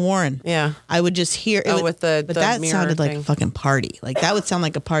lived in Warren. Yeah. I would just hear. Oh, with the that mirror sounded like a thing. fucking party. Like that would sound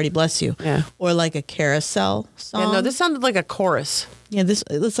like a party. Bless you. Yeah. Or like a carousel song. Yeah, no, this sounded like a chorus. Yeah,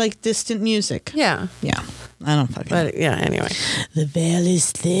 it's like distant music. Yeah. Yeah. I don't fucking. But yeah, anyway. The veil is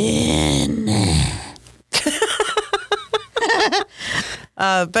thin.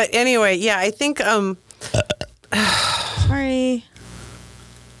 But anyway, yeah, I think Sorry.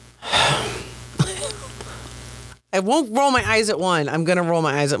 I won't roll my eyes at one. I'm gonna roll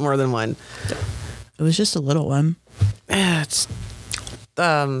my eyes at more than one. It was just a little one. It's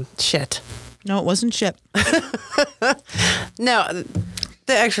shit. No, it wasn't shit. No,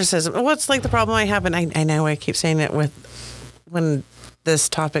 the exorcism. What's like the problem I have, and I know I keep saying it with when this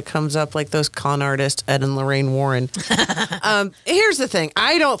topic comes up, like those con artists, Ed and Lorraine Warren. Here's the thing.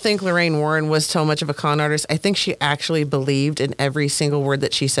 I don't think Lorraine Warren was so much of a con artist. I think she actually believed in every single word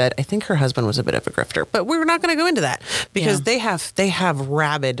that she said. I think her husband was a bit of a grifter, but we're not going to go into that because Yeah. they have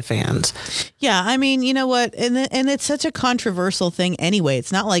rabid fans. Yeah, I mean, you know what? And it's such a controversial thing anyway.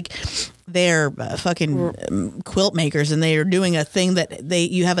 It's not like they're fucking quilt makers and they are doing a thing that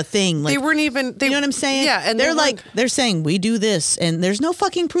you have a thing. Like, They weren't even. you know what I'm saying? Yeah, and they're they like, weren't- they're saying we do this and there's no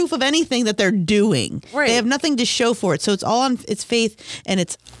fucking proof of anything that they're doing. Right. They have nothing to show for it. So it's all on it's faith and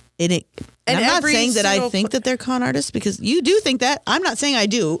it's in it. And I'm not every saying that I single think that they're con artists because you do think that. I'm not saying I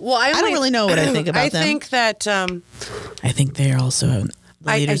do. Well, I don't really know what I think about them. I think that. I think they are also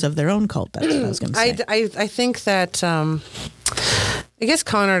the leaders of their own cult. That's what I was going to say. I think that I guess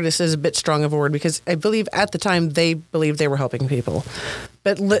con artist is a bit strong of a word because I believe at the time they believed they were helping people,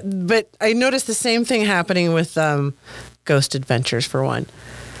 but I noticed the same thing happening with Ghost Adventures, for one.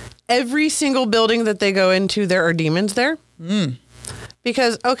 Every single building that they go into, there are demons there.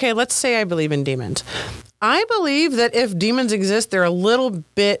 Because, okay, let's say I believe in demons. I believe that if demons exist, they're a little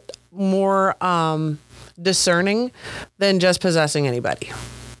bit more discerning than just possessing anybody.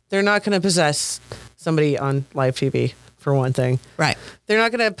 They're not going to possess somebody on live TV, for one thing. Right. They're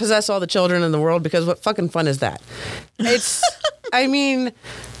not going to possess all the children in the world, because what fucking fun is that? It's, I mean...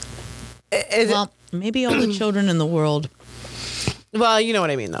 Well, maybe all the children in the world. Well, you know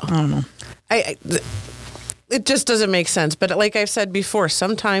what I mean, though. I don't know. It just doesn't make sense. But like I've said before,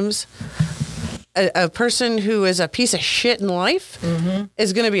 sometimes a person who is a piece of shit in life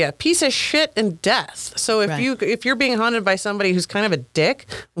is going to be a piece of shit in death. So if you're being haunted by somebody who's kind of a dick,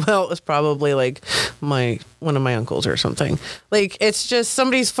 well, it was probably like one of my uncles or something. Like, it's just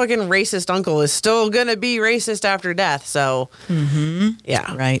somebody's fucking racist uncle is still going to be racist after death. So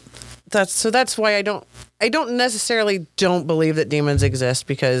yeah, Right. That's why I don't necessarily don't believe that demons exist,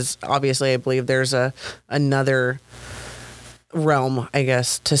 because obviously I believe there's another realm, I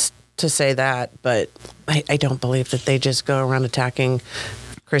guess, to say that, but I don't believe that they just go around attacking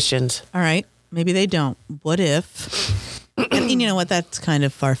Christians. All right. Maybe they don't. What if? And you know what? That's kind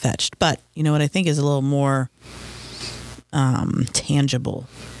of far fetched. But you know what I think is a little more tangible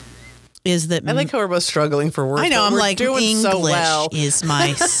is that I like how we're both struggling for words. I know. but I'm we're like, doing English so well. is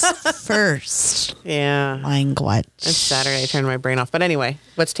my first Yeah. language. It's Saturday. I turned my brain off. But anyway,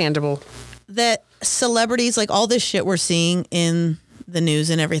 what's tangible? That celebrities, like all this shit we're seeing in the news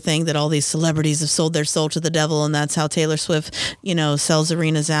and everything, that all these celebrities have sold their soul to the devil, and that's how Taylor Swift, sells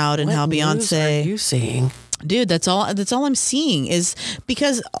arenas out, and how What news Beyonce. are you seeing? Dude, that's all I'm seeing is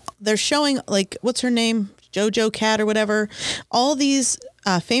because they're showing, like, what's her name? JoJo Cat or whatever. All these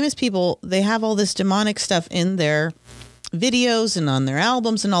famous people, they have all this demonic stuff in their videos and on their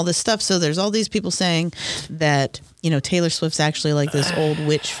albums and all this stuff. So there's all these people saying that, Taylor Swift's actually like this old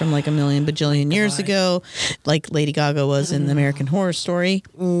witch from like a million bajillion years ago, like Lady Gaga was in the American Horror Story.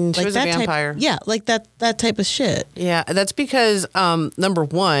 She Like was a that type- vampire. yeah, like that type of shit. Yeah, that's because, number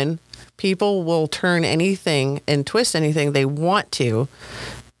one, people will turn anything and twist anything they want to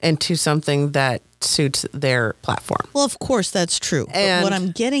into something that suits their platform. Well, of course, that's true. But And- what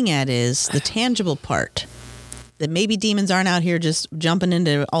I'm getting at is the tangible part. That maybe demons aren't out here just jumping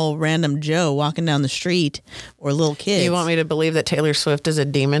into all random Joe walking down the street or little kids. You want me to believe that Taylor Swift is a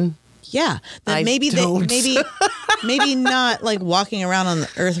demon? Yeah. That I maybe don't. maybe not like walking around on the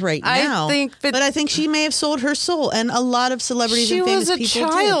earth right I now. think that- but I think she may have sold her soul, and a lot of celebrities She and famous was a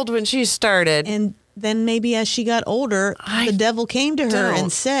people child when she started. did. And then maybe as she got older, the devil came to her and don't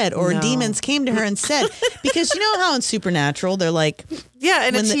said, or know. demons came to her and said, because you know how in Supernatural they're like, yeah,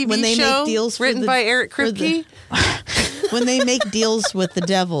 and a TV when they show make deals for written the- by Eric for the- Kripke. when they make deals with the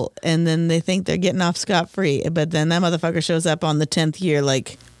devil and then they think they're getting off scot-free, but then that motherfucker shows up on the 10th year,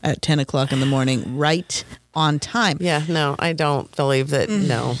 like at 10 o'clock in the morning, right on time. Yeah, no, I don't believe that.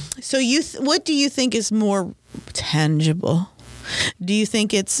 No. So what do you think is more tangible? Do you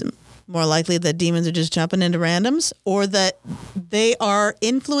think it's more likely that demons are just jumping into randoms, or that they are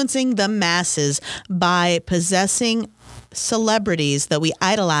influencing the masses by possessing celebrities that we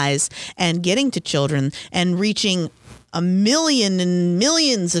idolize and getting to children and reaching a million and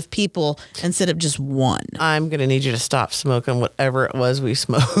millions of people instead of just one? I'm going to need you to stop smoking whatever it was we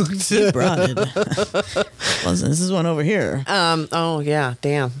smoked. You brought it. Listen, this is one over here. Oh, yeah,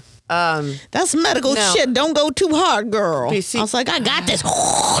 damn. That's medical No. shit. Don't go too hard, girl. You see- I was like, I got this.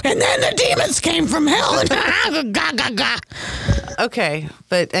 And then the demons came from hell. And Okay,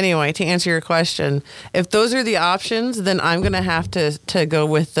 but anyway, to answer your question, if those are the options, then I'm going to have to go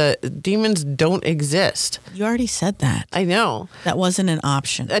with the demons don't exist. You already said that. I know. That wasn't an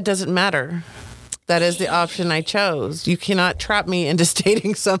option. That doesn't matter. That is the option I chose. You cannot trap me into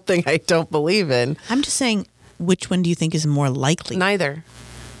stating something I don't believe in. I'm just saying, which one do you think is more likely? Neither.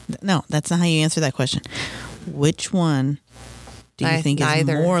 No, that's not how you answer that question. Which one do you think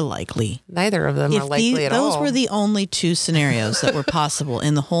Neither. is more likely? Neither of them are likely at all. Those were the only two scenarios that were possible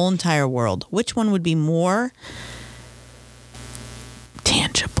in the whole entire world. Which one would be more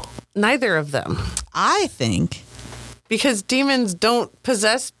tangible? Neither of them. I think Because demons don't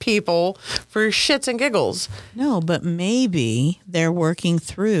possess people for shits and giggles. no, but maybe they're working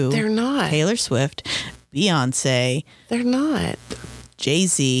through. They're not. Taylor Swift, Beyonce, They're not.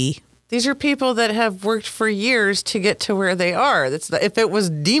 Jay-Z. These are people that have worked for years to get to where they are. If it was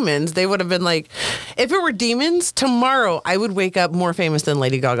demons, they would have been like, if it were demons, tomorrow I would wake up more famous than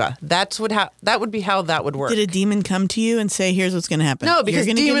Lady Gaga. That would be how that would work. Did a demon come to you and say, "Here's what's going to happen"? No, because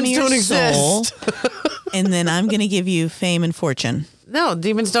You're gonna give demons me your don't soul, exist. and then I'm going to give you fame and fortune. No,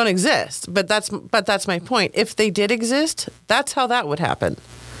 demons don't exist. But that's my point. If they did exist, that's how that would happen.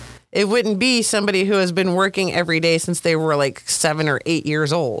 It wouldn't be somebody who has been working every day since they were like 7 or 8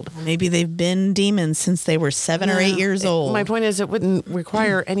 years old. Maybe they've been demons since they were 7 or 8 years old. My point is, it wouldn't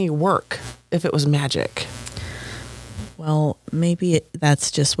require any work if it was magic. Well, maybe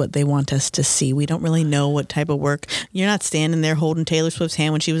that's just what they want us to see. We don't really know what type of work. You're not standing there holding Taylor Swift's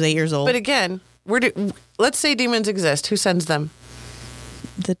hand when she was 8 years old. But again, let's say demons exist. Who sends them?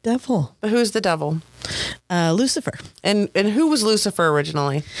 The devil. Who's the devil? Lucifer. And who was Lucifer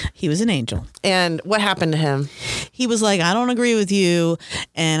originally? He was an angel. And what happened to him? He was like, I don't agree with you,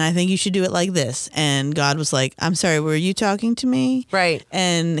 and I think you should do it like this. And God was like, I'm sorry, were you talking to me? Right.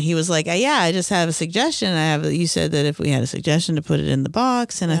 And he was like, yeah, I just have a suggestion. You said that if we had a suggestion to put it in the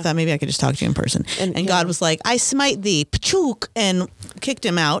box, and I thought maybe I could just talk to you in person. And God was like, I smite thee, pachook, and kicked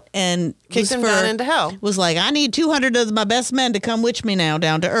him out. And kicked him down into hell. Was like, I need 200 of my best men to come with me now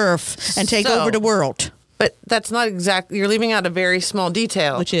down to earth and take over the world. But that's not exactly, you're leaving out a very small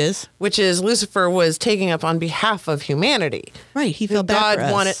detail. Which is Lucifer was taking up on behalf of humanity. Right. He felt bad for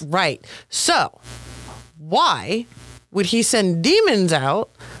us. wanted, right. So why would he send demons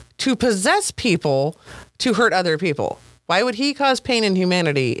out to possess people to hurt other people? Why would he cause pain in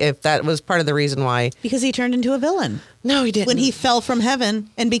humanity if that was part of the reason why? Because he turned into a villain. No, he didn't. When he fell from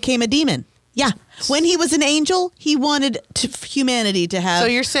heaven and became a demon. Yeah. When he was an angel, he wanted humanity to have all the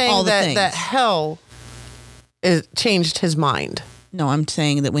things. So you're saying that hell changed his mind? No, I'm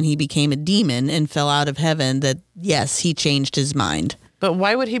saying that when he became a demon and fell out of heaven, that yes, he changed his mind. But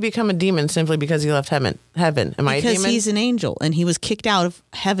why would he become a demon simply because he left heaven? Am I a demon? Because he's an angel and he was kicked out of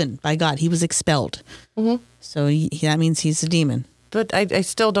heaven by God. He was expelled. Mm-hmm. So that means he's a demon. But I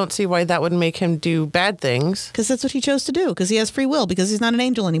still don't see why that would make him do bad things. Because that's what he chose to do. Because he has free will. Because he's not an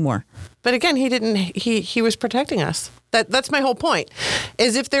angel anymore. But again, he didn't. He was protecting us. That's my whole point.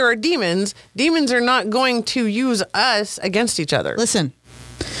 Is if there are demons are not going to use us against each other. Listen,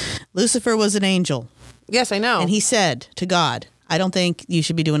 Lucifer was an angel. Yes, I know. And he said to God, I don't think you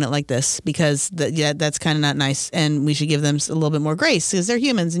should be doing it like this because that's kind of not nice. And we should give them a little bit more grace because they're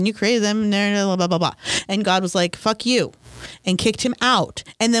humans and you created them and they're blah, blah, blah, blah. And God was like, fuck you. And kicked him out.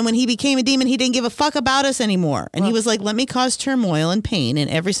 And then when he became a demon, he didn't give a fuck about us anymore. And he was like, let me cause turmoil and pain in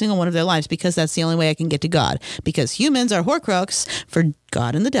every single one of their lives because that's the only way I can get to God. Because humans are Horcrux for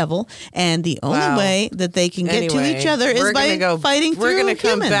God and the devil. And the only way that they can get to each other is by fighting through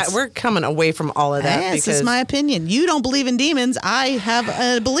humans. We're coming away from all of that. Yes, it's my opinion. You don't believe in demons. I have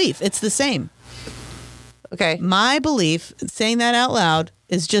a belief. It's the same. Okay. My belief, saying that out loud,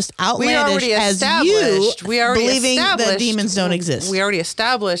 is just outlandish as you believing that demons don't exist. We already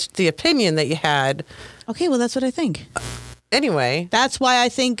established the opinion that you had. Okay, well, that's what I think. Anyway. That's why I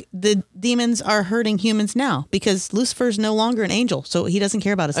think the demons are hurting humans now, because Lucifer's no longer an angel, so he doesn't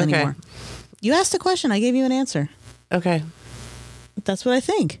care about us anymore. You asked a question. I gave you an answer. Okay. That's what I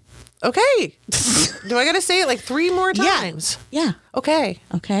think. Okay. Do I got to say it like 3 more times? Yeah. Okay.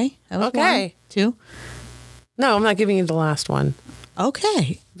 Okay. That was okay. 1, 2. No, I'm not giving you the last one.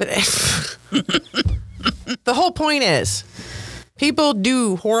 Okay. But the whole point is people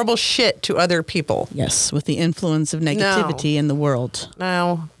do horrible shit to other people. Yes, with the influence of negativity in the world.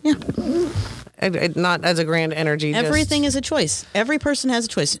 No. Yeah. Not as a grand energy. Everything is a choice. Every person has a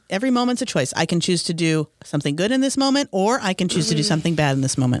choice. Every moment's a choice. I can choose to do something good in this moment, or I can choose to do something bad in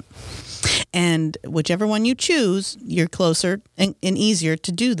this moment. And whichever one you choose, you're closer and easier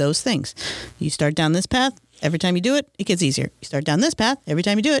to do those things. You start down this path. Every time you do it, it gets easier. You start down this path. Every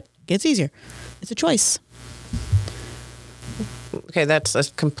time you do it, it gets easier. It's a choice. Okay, that's a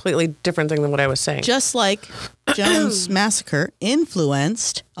completely different thing than what I was saying. Just like Jones Massacre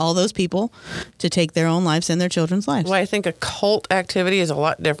influenced all those people to take their own lives and their children's lives. Well, I think a cult activity is a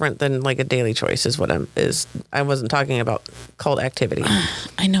lot different than like a daily choice is what I wasn't talking about cult activity.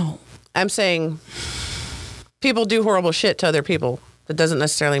 I know. I'm saying people do horrible shit to other people. That doesn't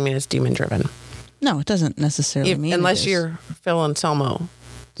necessarily mean it's demon driven. No, it doesn't necessarily mean unless you're Phil Anselmo.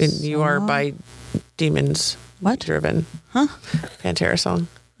 You are by demons driven. Huh? Pantera song.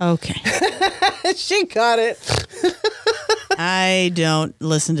 Okay. She got it. I don't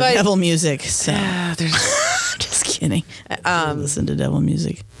listen to devil music, so just kidding. Listen to devil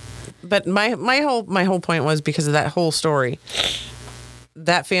music. But my whole point was because of that whole story.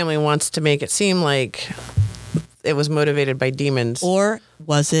 That family wants to make it seem like it was motivated by demons. Or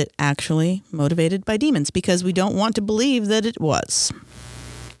was it actually motivated by demons? Because we don't want to believe that it was.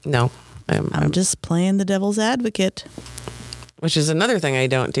 No. I'm just playing the devil's advocate. Which is another thing I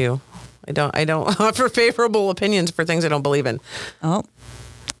don't do. I don't offer favorable opinions for things I don't believe in. Oh.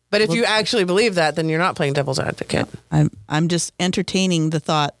 But if you actually believe that, then you're not playing devil's advocate. I'm just entertaining the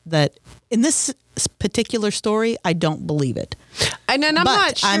thought that in this particular story, I don't believe it. And I'm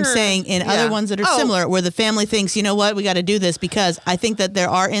not sure. I'm saying in other ones that are similar, where the family thinks, you know what, we got to do this, because I think that there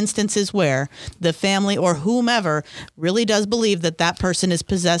are instances where the family or whomever really does believe that that person is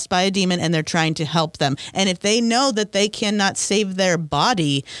possessed by a demon and they're trying to help them. And if they know that they cannot save their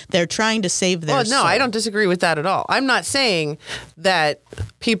body, they're trying to save their soul. I don't disagree with that at all. I'm not saying that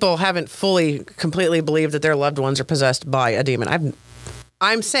people haven't fully, completely believed that their loved ones are possessed by a demon.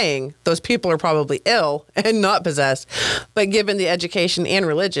 I'm saying those people are probably ill and not possessed, but given the education and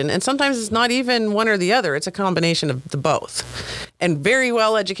religion, and sometimes it's not even one or the other, it's a combination of the both. And very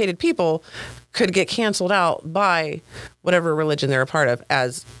well-educated people could get canceled out by whatever religion they're a part of,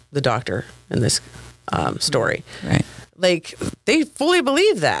 as the doctor in this story. Right. Like, they fully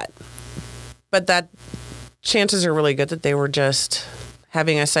believe that. But that chances are really good that they were just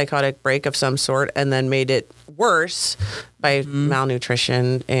having a psychotic break of some sort and then made it worse by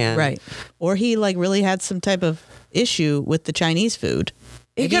malnutrition and right. Or he like really had some type of issue with the Chinese food.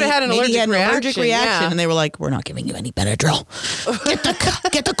 He could have had an allergic reaction, yeah. And they were like, "We're not giving you any Benadryl.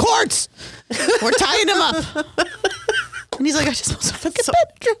 Get the cords. We're tying him up." And he's like, "I just want some fucking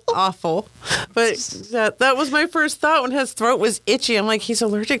Benadryl." Awful. But that was my first thought when his throat was itchy. I'm like, he's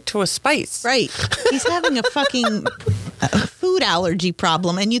allergic to a spice. Right. He's having a fucking food allergy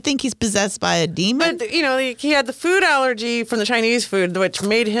problem, and you think he's possessed by a demon? But, he had the food allergy from the Chinese food, which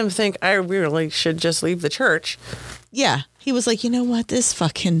made him think, I really should just leave the church. Yeah. He was like, you know what, this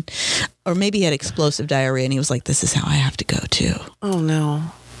fucking... Or maybe he had explosive diarrhea, and he was like, this is how I have to go, too. Oh, no.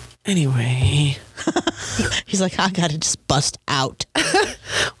 Anyway. He's like, I gotta just bust out.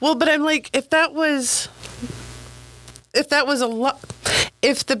 Well, but I'm like, if that was a lot...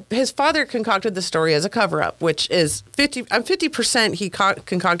 If his father concocted the story as a cover-up, which is 50% he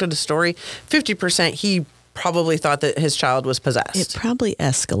concocted a story, 50% he probably thought that his child was possessed. It probably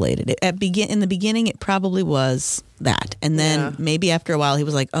escalated. In the beginning, it probably was that. And then maybe after a while, he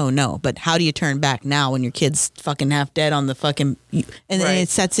was like, oh, no. But how do you turn back now when your kid's fucking half dead on the fucking... And then it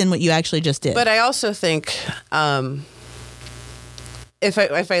sets in what you actually just did. But I also think if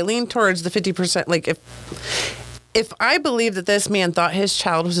I lean towards the 50%, like if I believe that this man thought his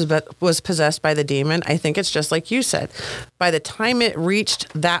child was possessed by the demon, I think it's just like you said. By the time it reached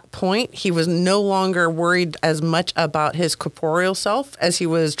that point, he was no longer worried as much about his corporeal self as he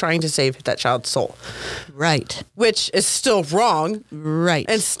was trying to save that child's soul. Right. Which is still wrong. Right.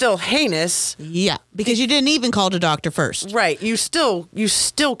 And still heinous. Yeah, because you didn't even call the doctor first. Right. You still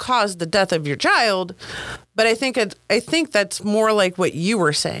caused the death of your child. But I think that's more like what you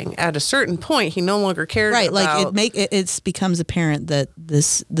were saying. At a certain point, he no longer cared. Right, about... like it becomes apparent that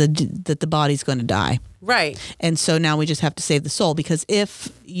that the body's going to die. Right. And so now we just have to save the soul, because if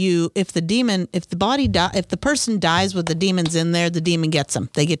the person dies with the demons in there, the demon gets them.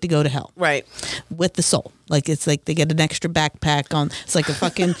 They get to go to hell. Right. With the soul. Like, it's like they get an extra backpack on. It's like a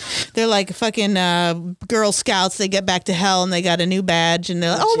fucking, they're like fucking Girl Scouts. They get back to hell and they got a new badge, and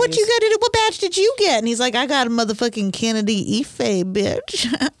they're like, oh, what you got to do? What badge did you get? And he's like, I got a motherfucking Kennedy Ife, bitch.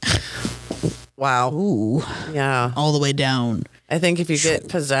 Wow. Ooh. Yeah. All the way down. I think if you get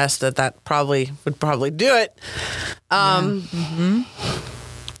possessed, that would probably do it. But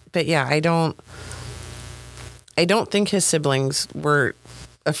yeah, I don't think his siblings were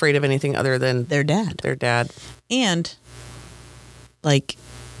afraid of anything other than their dad. And like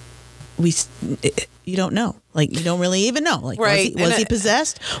you don't know. Like, you don't really even know. Like, right. was he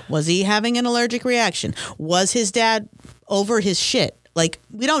possessed? Was he having an allergic reaction? Was his dad over his shit? Like,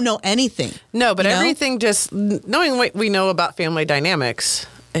 we don't know anything. No, but everything, just knowing what we know about family dynamics,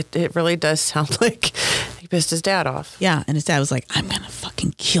 it really does sound like he pissed his dad off. Yeah, and his dad was like, I'm going to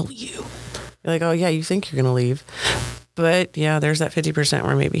fucking kill you. You're like, oh, yeah, you think you're going to leave. But, yeah, there's that 50%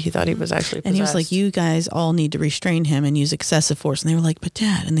 where maybe he thought he was actually possessed. And he was like, you guys all need to restrain him and use excessive force. And they were like, but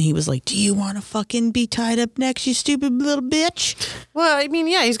Dad. And then he was like, do you want to fucking be tied up next, you stupid little bitch? Well, I mean,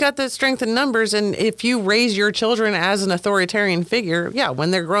 yeah, he's got the strength in numbers. And if you raise your children as an authoritarian figure, yeah,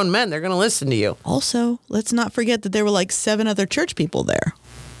 when they're grown men, they're going to listen to you. Also, let's not forget that there were like 7 other church people there.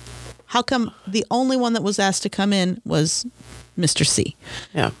 How come the only one that was asked to come in was Mr. C?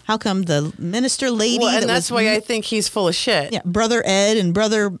 Yeah. How come the minister lady? Well, and that's why I think he's full of shit. Yeah, Brother Ed and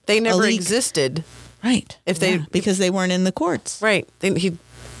Brother they never Alik. existed. Right. Because they weren't in the courts. Right. He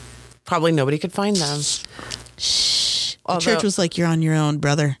probably nobody could find them. Shh. The church was like, you're on your own,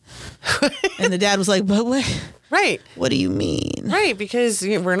 brother. And the dad was like, but what? Right. What do you mean? Right, because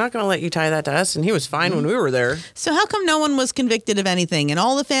we're not going to let you tie that to us, and he was fine when we were there. So how come no one was convicted of anything, and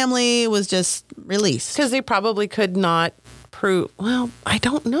all the family was just released? Because they probably could not prove. Well, I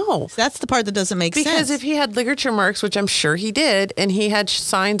don't know. That's the part that doesn't make sense. Because if he had ligature marks, which I'm sure he did, and he had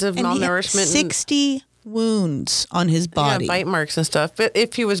signs of and he had malnourishment, 60 wounds on his body. bite marks and stuff. But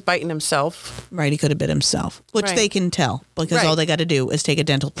if he was biting himself, Right, he could have bit himself, which Right. they can tell because Right. all they got to do is take a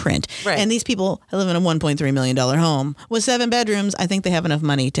dental print. Right. And these people live in a $1.3 million home with 7 bedrooms. I think they have enough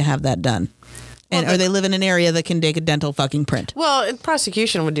money to have that done. And or they live in an area that can take a dental fucking print. well, and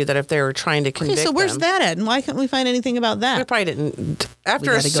prosecution would do that if they were trying to convict Okay, so where's them. that at? And why can't we find anything about We that? probably didn't.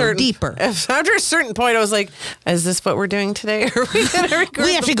 After We a gotta go certain deeper. After a certain point, I was like, "Is this what we're doing today? Are we going to record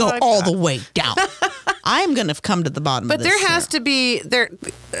We have the to go podcast?" all the way down. I'm going to come to the bottom But of this. there has Sarah. to be there.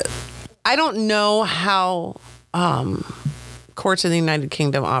 I don't know how courts in the United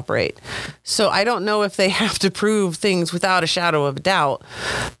Kingdom operate, so I don't know if they have to prove things without a shadow of a doubt,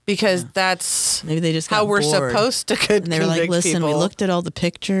 because that's Maybe they just how got we're bored. supposed to And they were like, convict listen, we people. looked at all the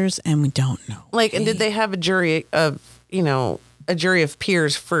pictures and we don't know. Like, and did they have a jury of, a jury of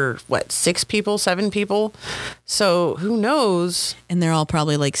peers for what, 6 people, 7 people? So who knows? And they're all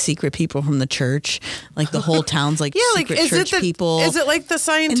probably like secret people from the church. Like the whole town's like Yeah, like, secret is church it the people. Is it like the And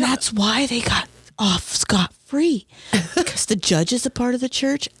scientific? that's why they got off scot-free. Because the judge is a part of the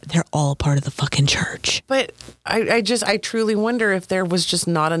church. They're all a part of the fucking church. But I truly wonder if there was just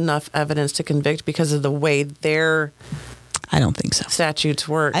not enough evidence to convict because of the way their I don't think so. statutes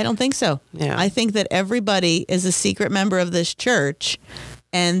work. I don't think so. Yeah. I think that everybody is a secret member of this church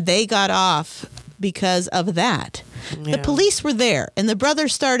and they got off because of that. The Yeah. police were there and the brother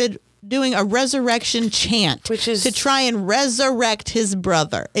started doing a resurrection chant, Which is- to try and resurrect his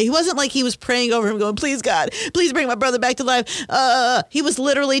brother. He wasn't like he was praying over him going, please God, please bring my brother back to life. He was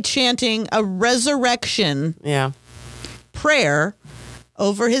literally chanting a resurrection Yeah. prayer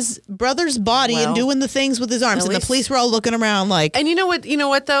over his brother's body and Well, doing the things with his arms. at And the least- police were all looking around like, And you know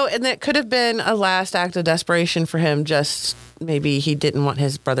what though? And that could have been a last act of desperation for him. Just maybe he didn't want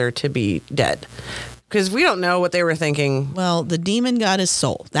his brother to be dead. Because we don't know what they were thinking. well, the demon got his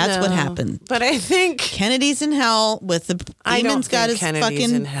soul. That's what No. happened. But I think Kennedy's in hell with the I don't demon's got think his Kennedy's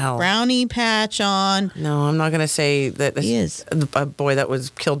fucking in hell. brownie patch on. no, I'm not going to say that He is. a boy that was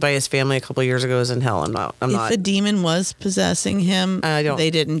killed by his family a couple of years ago is in hell. I'm not. If the demon was possessing him, I don't- they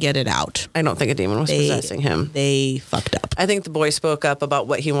didn't get it out. I don't think a demon was possessing him. They fucked up. I think the boy spoke up about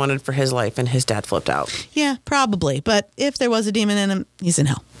what he wanted for his life, and his dad flipped out. Yeah, probably. But if there was a demon in him, he's in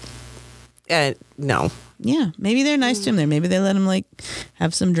hell. No, Yeah, maybe they're nice to him there. Maybe they let him like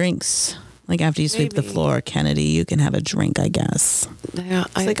have some drinks. Like after you sweep the Maybe. floor, Kennedy, you can have a drink, I guess. yeah,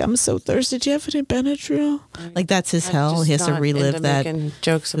 It's like, I'm so thirsty. Did you have any Benadryl? Like that's his hell. He has to relive that. Making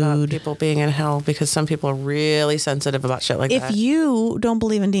jokes about food. people being in hell because some people are really sensitive about shit like If that. you don't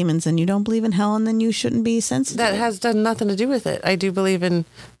believe in demons and you don't believe in hell, and then you shouldn't be sensitive. That has done nothing to do with it. I do believe in,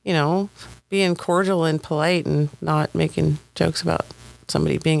 being cordial and polite and not making jokes about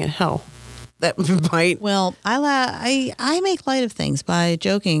somebody being in hell. That might. Well, I make light of things by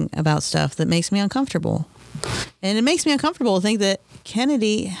joking about stuff that makes me uncomfortable. And it makes me uncomfortable to think that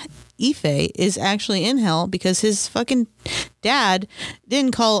Kennedy Ife is actually in hell because his fucking dad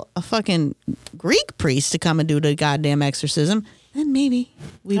didn't call a fucking Greek priest to come and do the goddamn exorcism. Then maybe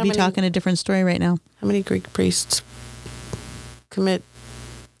we'd How be many- talking a different story right now. How many Greek priests commit?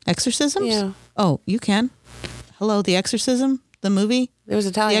 Exorcisms? Yeah. Oh, you can. Hello, The Exorcism, the movie? It was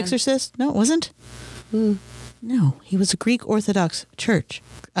The Italian. Exorcist? No, it wasn't. No, he was a Greek Orthodox church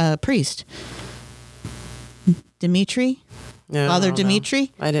priest. Dimitri? No, Father I don't know.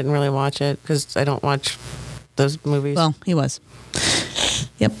 Dimitri? I didn't really watch it because I don't watch those movies. Well, he was.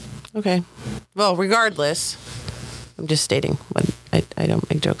 Yep. Okay. Well, regardless, I'm just stating what I don't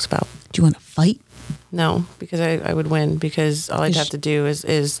make jokes about. Do you want to fight? No, because I would win because all I'd have to do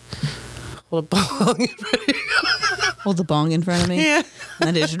is hold a bong. Hold the bong in front of me. Yeah. And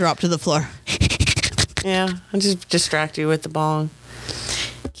then it just drop to the floor. Yeah, I'll just distract you with the bong.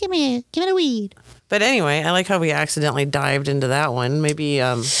 Give me a weed. But anyway, I like how we accidentally dived into that one. Maybe,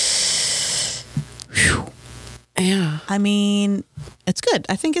 yeah. I mean, it's good.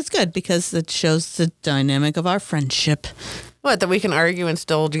 I think it's good because it shows the dynamic of our friendship. What, that we can argue and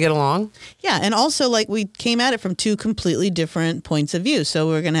still get along? Yeah, and also like we came at it from 2 completely different points of view. So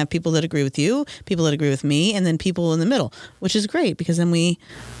we're going to have people that agree with you, people that agree with me, and then people in the middle, which is great because then we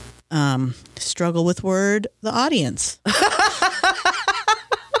struggle with the audience.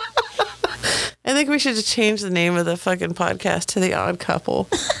 I think we should just change the name of the fucking podcast to The Odd Couple.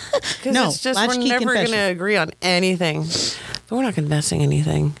 Because No, it's just, Latchkey we're never going to Confession. agree on anything. But we're not confessing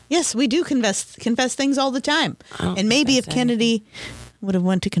anything. Yes, we do confess things all the time. don't And maybe if confess Kennedy would have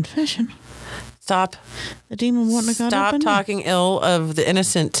went to confession, Stop. the demon wouldn't have got up Stop in him. talking ill of the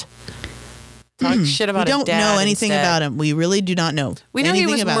innocent. Talk shit about We his don't dad know anything instead. about him. We really do not know. We know he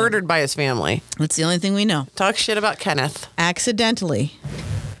anything was about him. murdered by his family. That's the only thing we know. Talk shit about Kenneth. Accidentally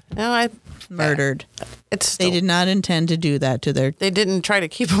No, murdered. it's still, They did not intend to do that to their. They didn't try to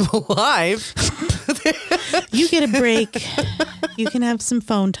keep him alive. You get a break. You can have some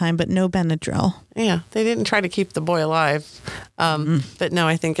phone time, but no Benadryl. Yeah, they didn't try to keep the boy alive. But no,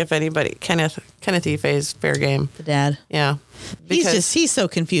 I think if anybody, Kenneth Ife is fair game. The dad. Yeah, He's so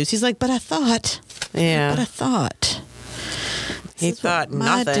confused. He's like, but I thought. yeah, But I thought. he This is what thought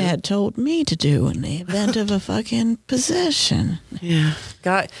my nothing. dad told me to do in the event of a fucking possession. Yeah,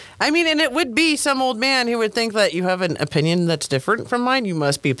 God, I mean, and it would be some old man who would think that you have an opinion that's different from mine. You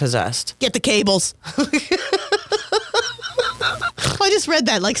must be possessed. Get the cables. I just read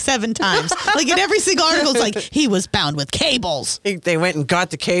that like 7 times. Like in every single article, it's like he was bound with cables. They went and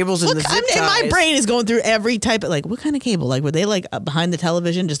got the cables and the zip And my ties. brain is going through every type of like, what kind of cable? Like, were they like behind the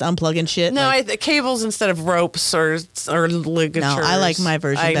television just unplugging shit? No, Like, cables instead of ropes or ligatures. no, I like my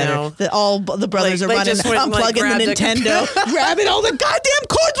version I better. know. That all the brothers Like, are they running, just went and, like, unplugging the grabbed Nintendo, grabbing all the goddamn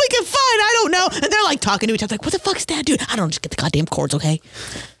cords we can find. I don't know. And they're like talking to each other, like, what the fuck's dad doing? I don't know, just get the goddamn cords, okay?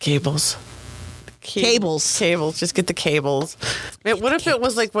 Cables. Cables. Cables. Just get the cables. What if it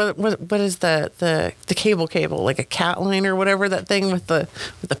was like what is the cable like a cat line or whatever, that thing with the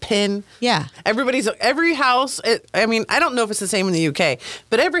pin? Yeah. Every house. I mean, I don't know if it's the same in the UK,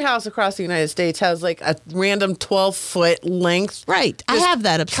 but every house across the United States has like a random 12-foot length. Right. I Just have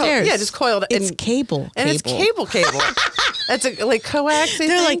that upstairs. yeah, just coiled. It's cable. And it's cable. That's like coax.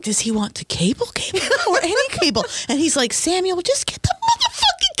 They're like, does he want the cable or any cable? And he's like, Samuel, just get the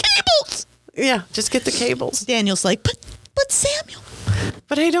motherfucking cables. yeah, just get the cables. Daniel's like, but Samuel,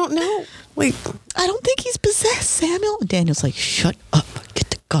 But I don't know. Like, I don't think he's possessed, Samuel. And Daniel's like, shut up. Get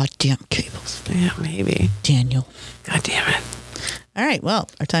the goddamn cables. yeah, maybe. Daniel. God damn it. All right, well,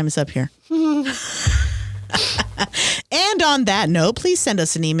 our time is up here. And on that note, please send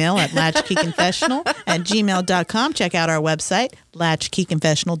us an email at latchkeyconfessional@gmail.com. Check out our website,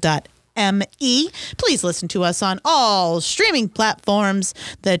 latchkeyconfessional.me. Please listen to us on all streaming platforms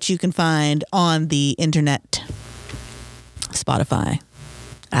that you can find on the internet. Spotify,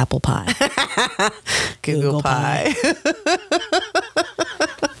 Apple Pie, Google Pie.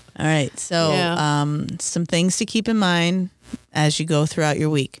 All right, so Yeah. some things to keep in mind as you go throughout your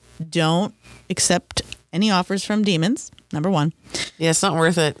week. Don't accept any offers from demons, number 1. Yeah, it's not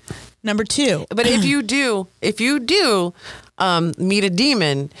worth it. Number 2. But if you do meet a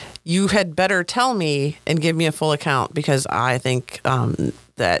demon, you had better tell me and give me a full account, because I think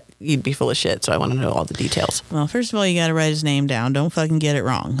that you'd be full of shit. So I want to know all the details. Well, first of all, you got to write his name down. Don't fucking get it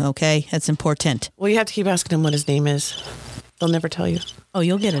wrong, okay? That's important. Well, you have to keep asking him what his name is. They'll never tell you Oh,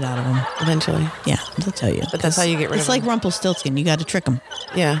 you'll get it out of him. eventually. Yeah, they'll tell you. But that's how you get rid It's of like him. Rumpelstiltskin. You got to trick him.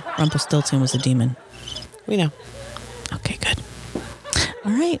 Yeah, Rumpelstiltskin was a demon. we know. Okay, good.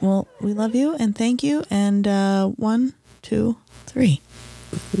 All right. Well, we love you and thank you. And 1, 2, 3.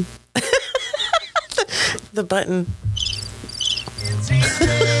 The button.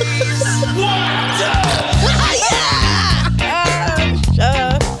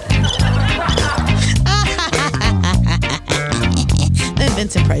 Then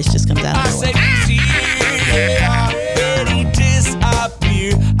Vincent Price just comes out I of said nowhere. he's here, yeah, then he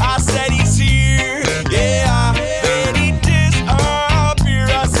disappear. I said he's here, yeah, then he disappear.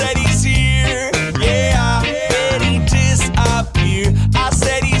 I said he's here, yeah, then he disappear. I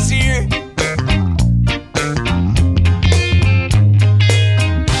said he's here.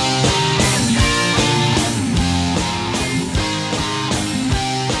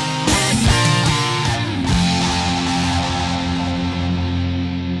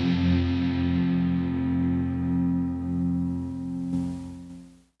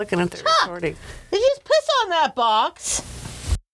 Looking at the recording. Did you just piss on that box?